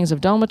the beginnings of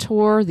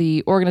Domator,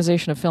 the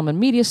organization of film and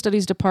media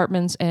studies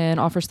departments, and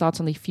offers thoughts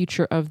on the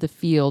future of the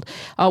field.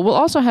 We'll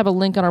also have a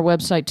link on our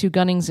website to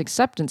Gunning's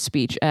acceptance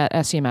speech at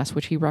SCMS,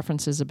 which he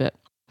references a bit.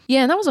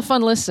 Yeah, and that was a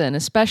fun listen,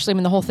 especially,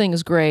 the whole thing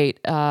is great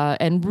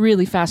and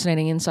really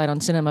fascinating insight on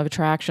cinema of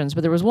attractions.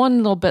 But there was one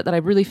little bit that I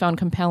really found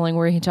compelling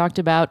where he talked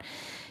about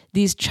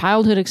these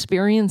childhood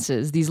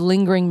experiences, these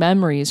lingering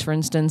memories, for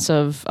instance,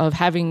 of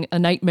having a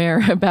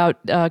nightmare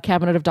about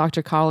Cabinet of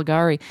Dr.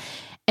 Caligari.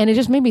 And it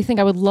just made me think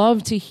I would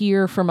love to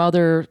hear from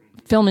other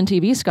film and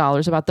TV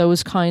scholars about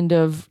those kind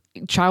of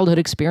childhood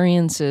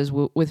experiences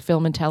with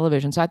film and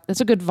television. So that's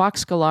a good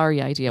Vox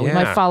Scholari idea. We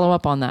might follow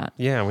up on that.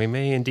 Yeah, we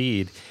may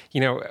indeed.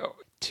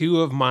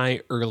 Two of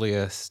my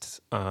earliest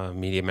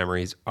media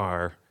memories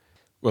are,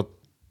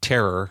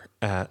 terror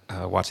at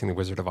watching The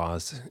Wizard of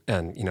Oz.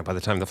 And, by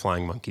the time the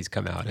flying monkeys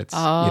come out, it's,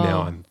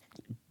 I'm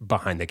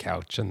behind the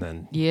couch and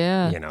then,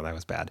 that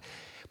was bad.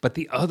 But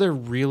the other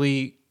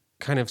really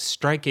kind of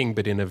striking,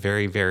 but in a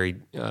very, very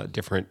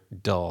different,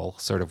 dull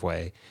sort of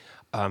way,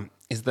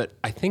 is that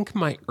I think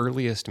my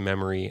earliest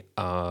memory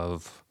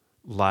of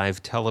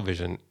live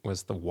television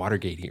was the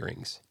Watergate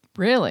hearings.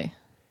 Really?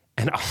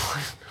 And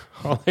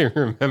all I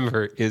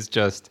remember is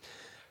just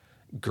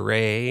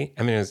gray.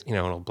 It was, an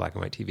old black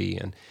and white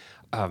TV, and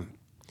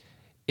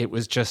it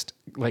was just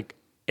like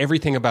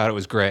everything about it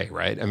was gray,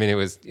 right?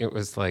 It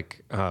was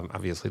like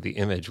obviously the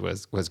image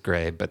was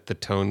gray, but the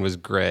tone was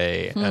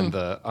gray, and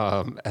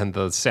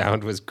the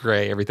sound was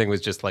gray. Everything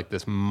was just like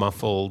this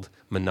muffled,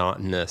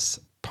 monotonous,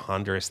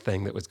 ponderous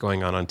thing that was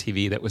going on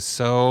TV. That was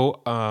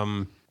so.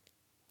 I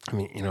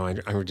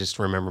just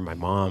remember my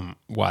mom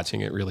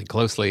watching it really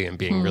closely and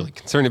being really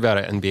concerned about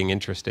it and being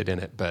interested in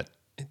it, but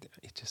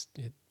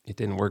it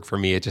didn't work for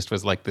me. It just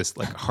was like this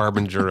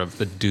harbinger of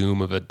the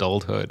doom of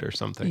adulthood or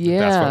something. Yeah.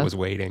 That's what was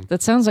waiting.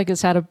 That sounds like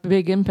it's had a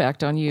big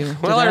impact on you.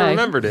 Well, today. I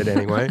remembered it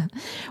anyway.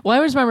 Well, I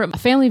always remember a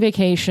family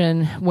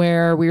vacation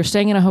where we were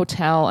staying in a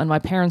hotel and my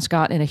parents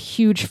got in a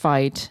huge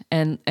fight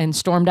and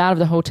stormed out of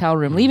the hotel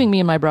room, leaving me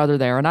and my brother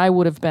there. And I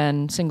would have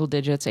been single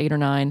digits, 8 or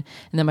 9, and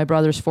then my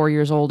brother's 4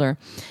 years older.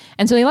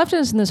 And so they left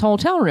us in this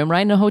hotel room,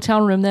 right? And a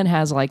hotel room then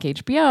has like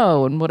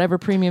HBO and whatever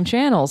premium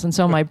channels. And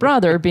so my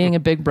brother, being a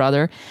big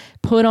brother,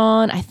 put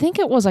on, I think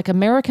it was like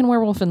American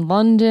Werewolf in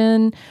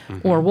London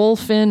or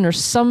Wolfen or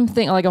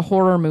something, like a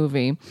horror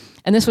movie.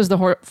 And this was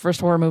the first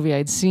horror movie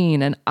I'd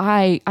seen. And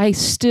I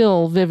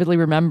still vividly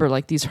remember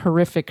like these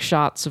horrific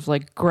shots of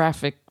like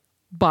graphic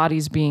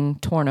bodies being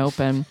torn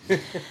open.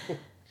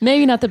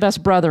 Maybe not the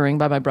best brothering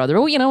by my brother.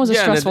 Oh, it was a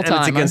stressful time.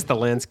 And it's against the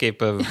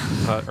landscape of,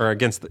 or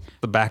against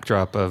the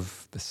backdrop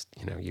of this,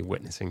 you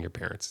witnessing your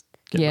parents.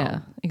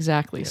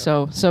 Exactly.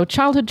 Yeah. So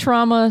childhood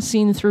trauma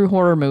seen through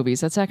horror movies.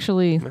 That's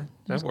actually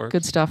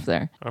good stuff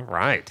there. All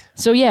right.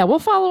 So yeah, we'll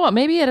follow up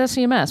maybe at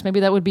SCMS. Maybe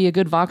that would be a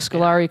good Vox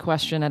Scolari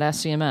question at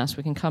SCMS.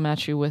 We can come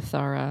at you with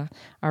our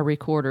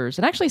recorders.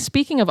 And actually,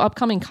 speaking of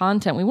upcoming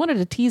content, we wanted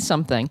to tease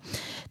something.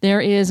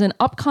 There is an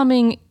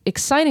upcoming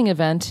exciting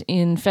event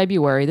in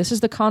February. This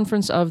is the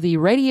conference of the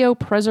Radio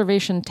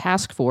Preservation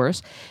Task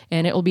Force,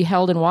 and it will be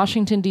held in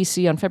Washington,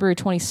 D.C. on February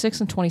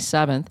 26th and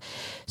 27th.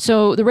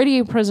 So the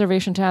Radio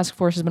Preservation Task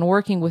Force has been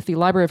working with the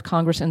Library of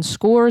Congress and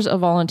scores of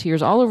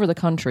volunteers all over the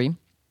country.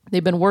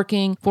 They've been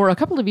working for a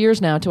couple of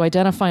years now to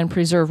identify and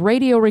preserve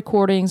radio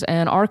recordings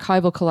and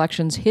archival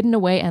collections hidden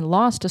away and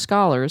lost to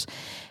scholars.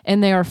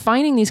 And they are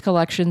finding these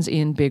collections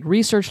in big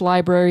research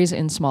libraries,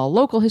 in small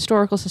local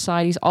historical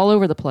societies all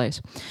over the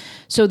place.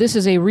 So this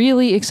is a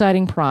really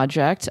exciting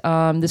project.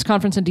 This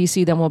conference in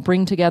D.C. then will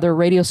bring together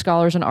radio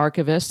scholars and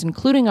archivists,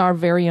 including our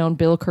very own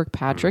Bill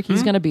Kirkpatrick.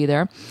 He's going to be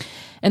there.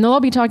 And they'll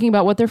all be talking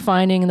about what they're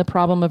finding and the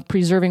problem of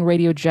preserving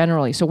radio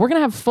generally. So we're going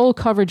to have full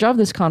coverage of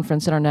this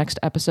conference in our next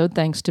episode,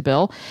 thanks to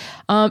Bill.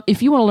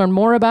 If you want to learn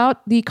more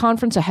about the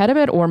conference ahead of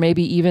it, or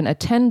maybe even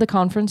attend the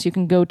conference, you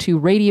can go to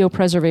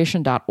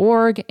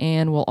radiopreservation.org,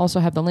 and we'll also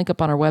have the link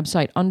up on our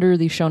website under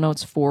the show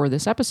notes for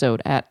this episode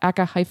at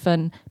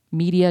aka-media.org.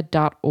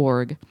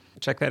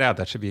 Check that out.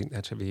 That should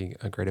be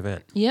a great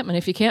event. Yep, and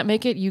if you can't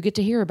make it, you get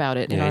to hear about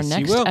it in our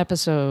next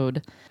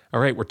episode. All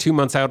right, we're 2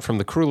 months out from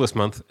the cruelest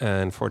month,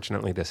 and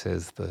fortunately, this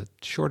is the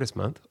shortest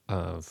month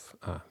of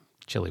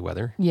chilly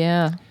weather.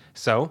 Yeah.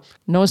 So,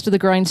 nose to the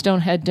grindstone,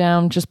 head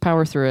down, just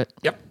power through it.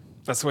 Yep,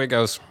 that's the way it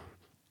goes.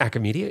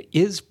 Acamedia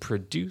is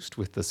produced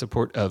with the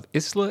support of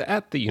ISLA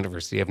at the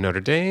University of Notre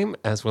Dame,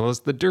 as well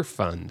as the DERF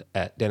Fund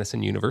at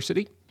Denison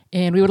University.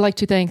 And we would like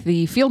to thank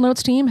the Field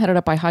Notes team, headed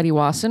up by Heidi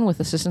Wasson, with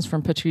assistance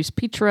from Patrice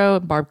Petro,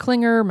 Barb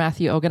Klinger,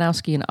 Matthew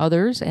Oganowski, and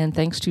others. And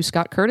thanks to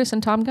Scott Curtis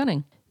and Tom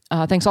Gunning.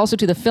 Thanks also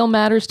to the Film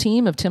Matters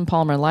team of Tim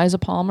Palmer, Liza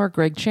Palmer,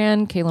 Greg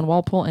Chan, Kaylin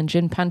Walpole, and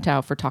Jin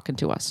Pantow for talking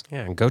to us.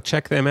 Yeah, and go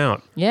check them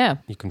out. Yeah.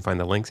 You can find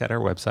the links at our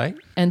website.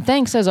 And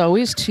thanks, as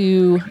always,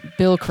 to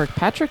Bill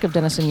Kirkpatrick of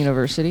Denison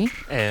University.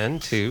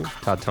 And to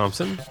Todd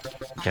Thompson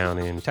down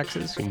in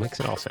Texas, who makes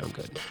it all sound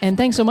good. And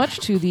thanks so much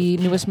to the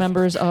newest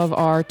members of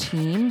our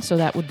team. So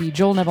that would be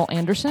Joel Neville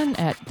Anderson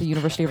at the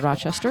University of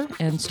Rochester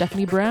and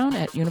Stephanie Brown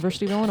at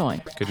University of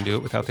Illinois. Couldn't do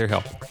it without their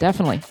help.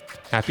 Definitely.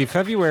 Happy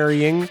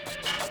Februarying.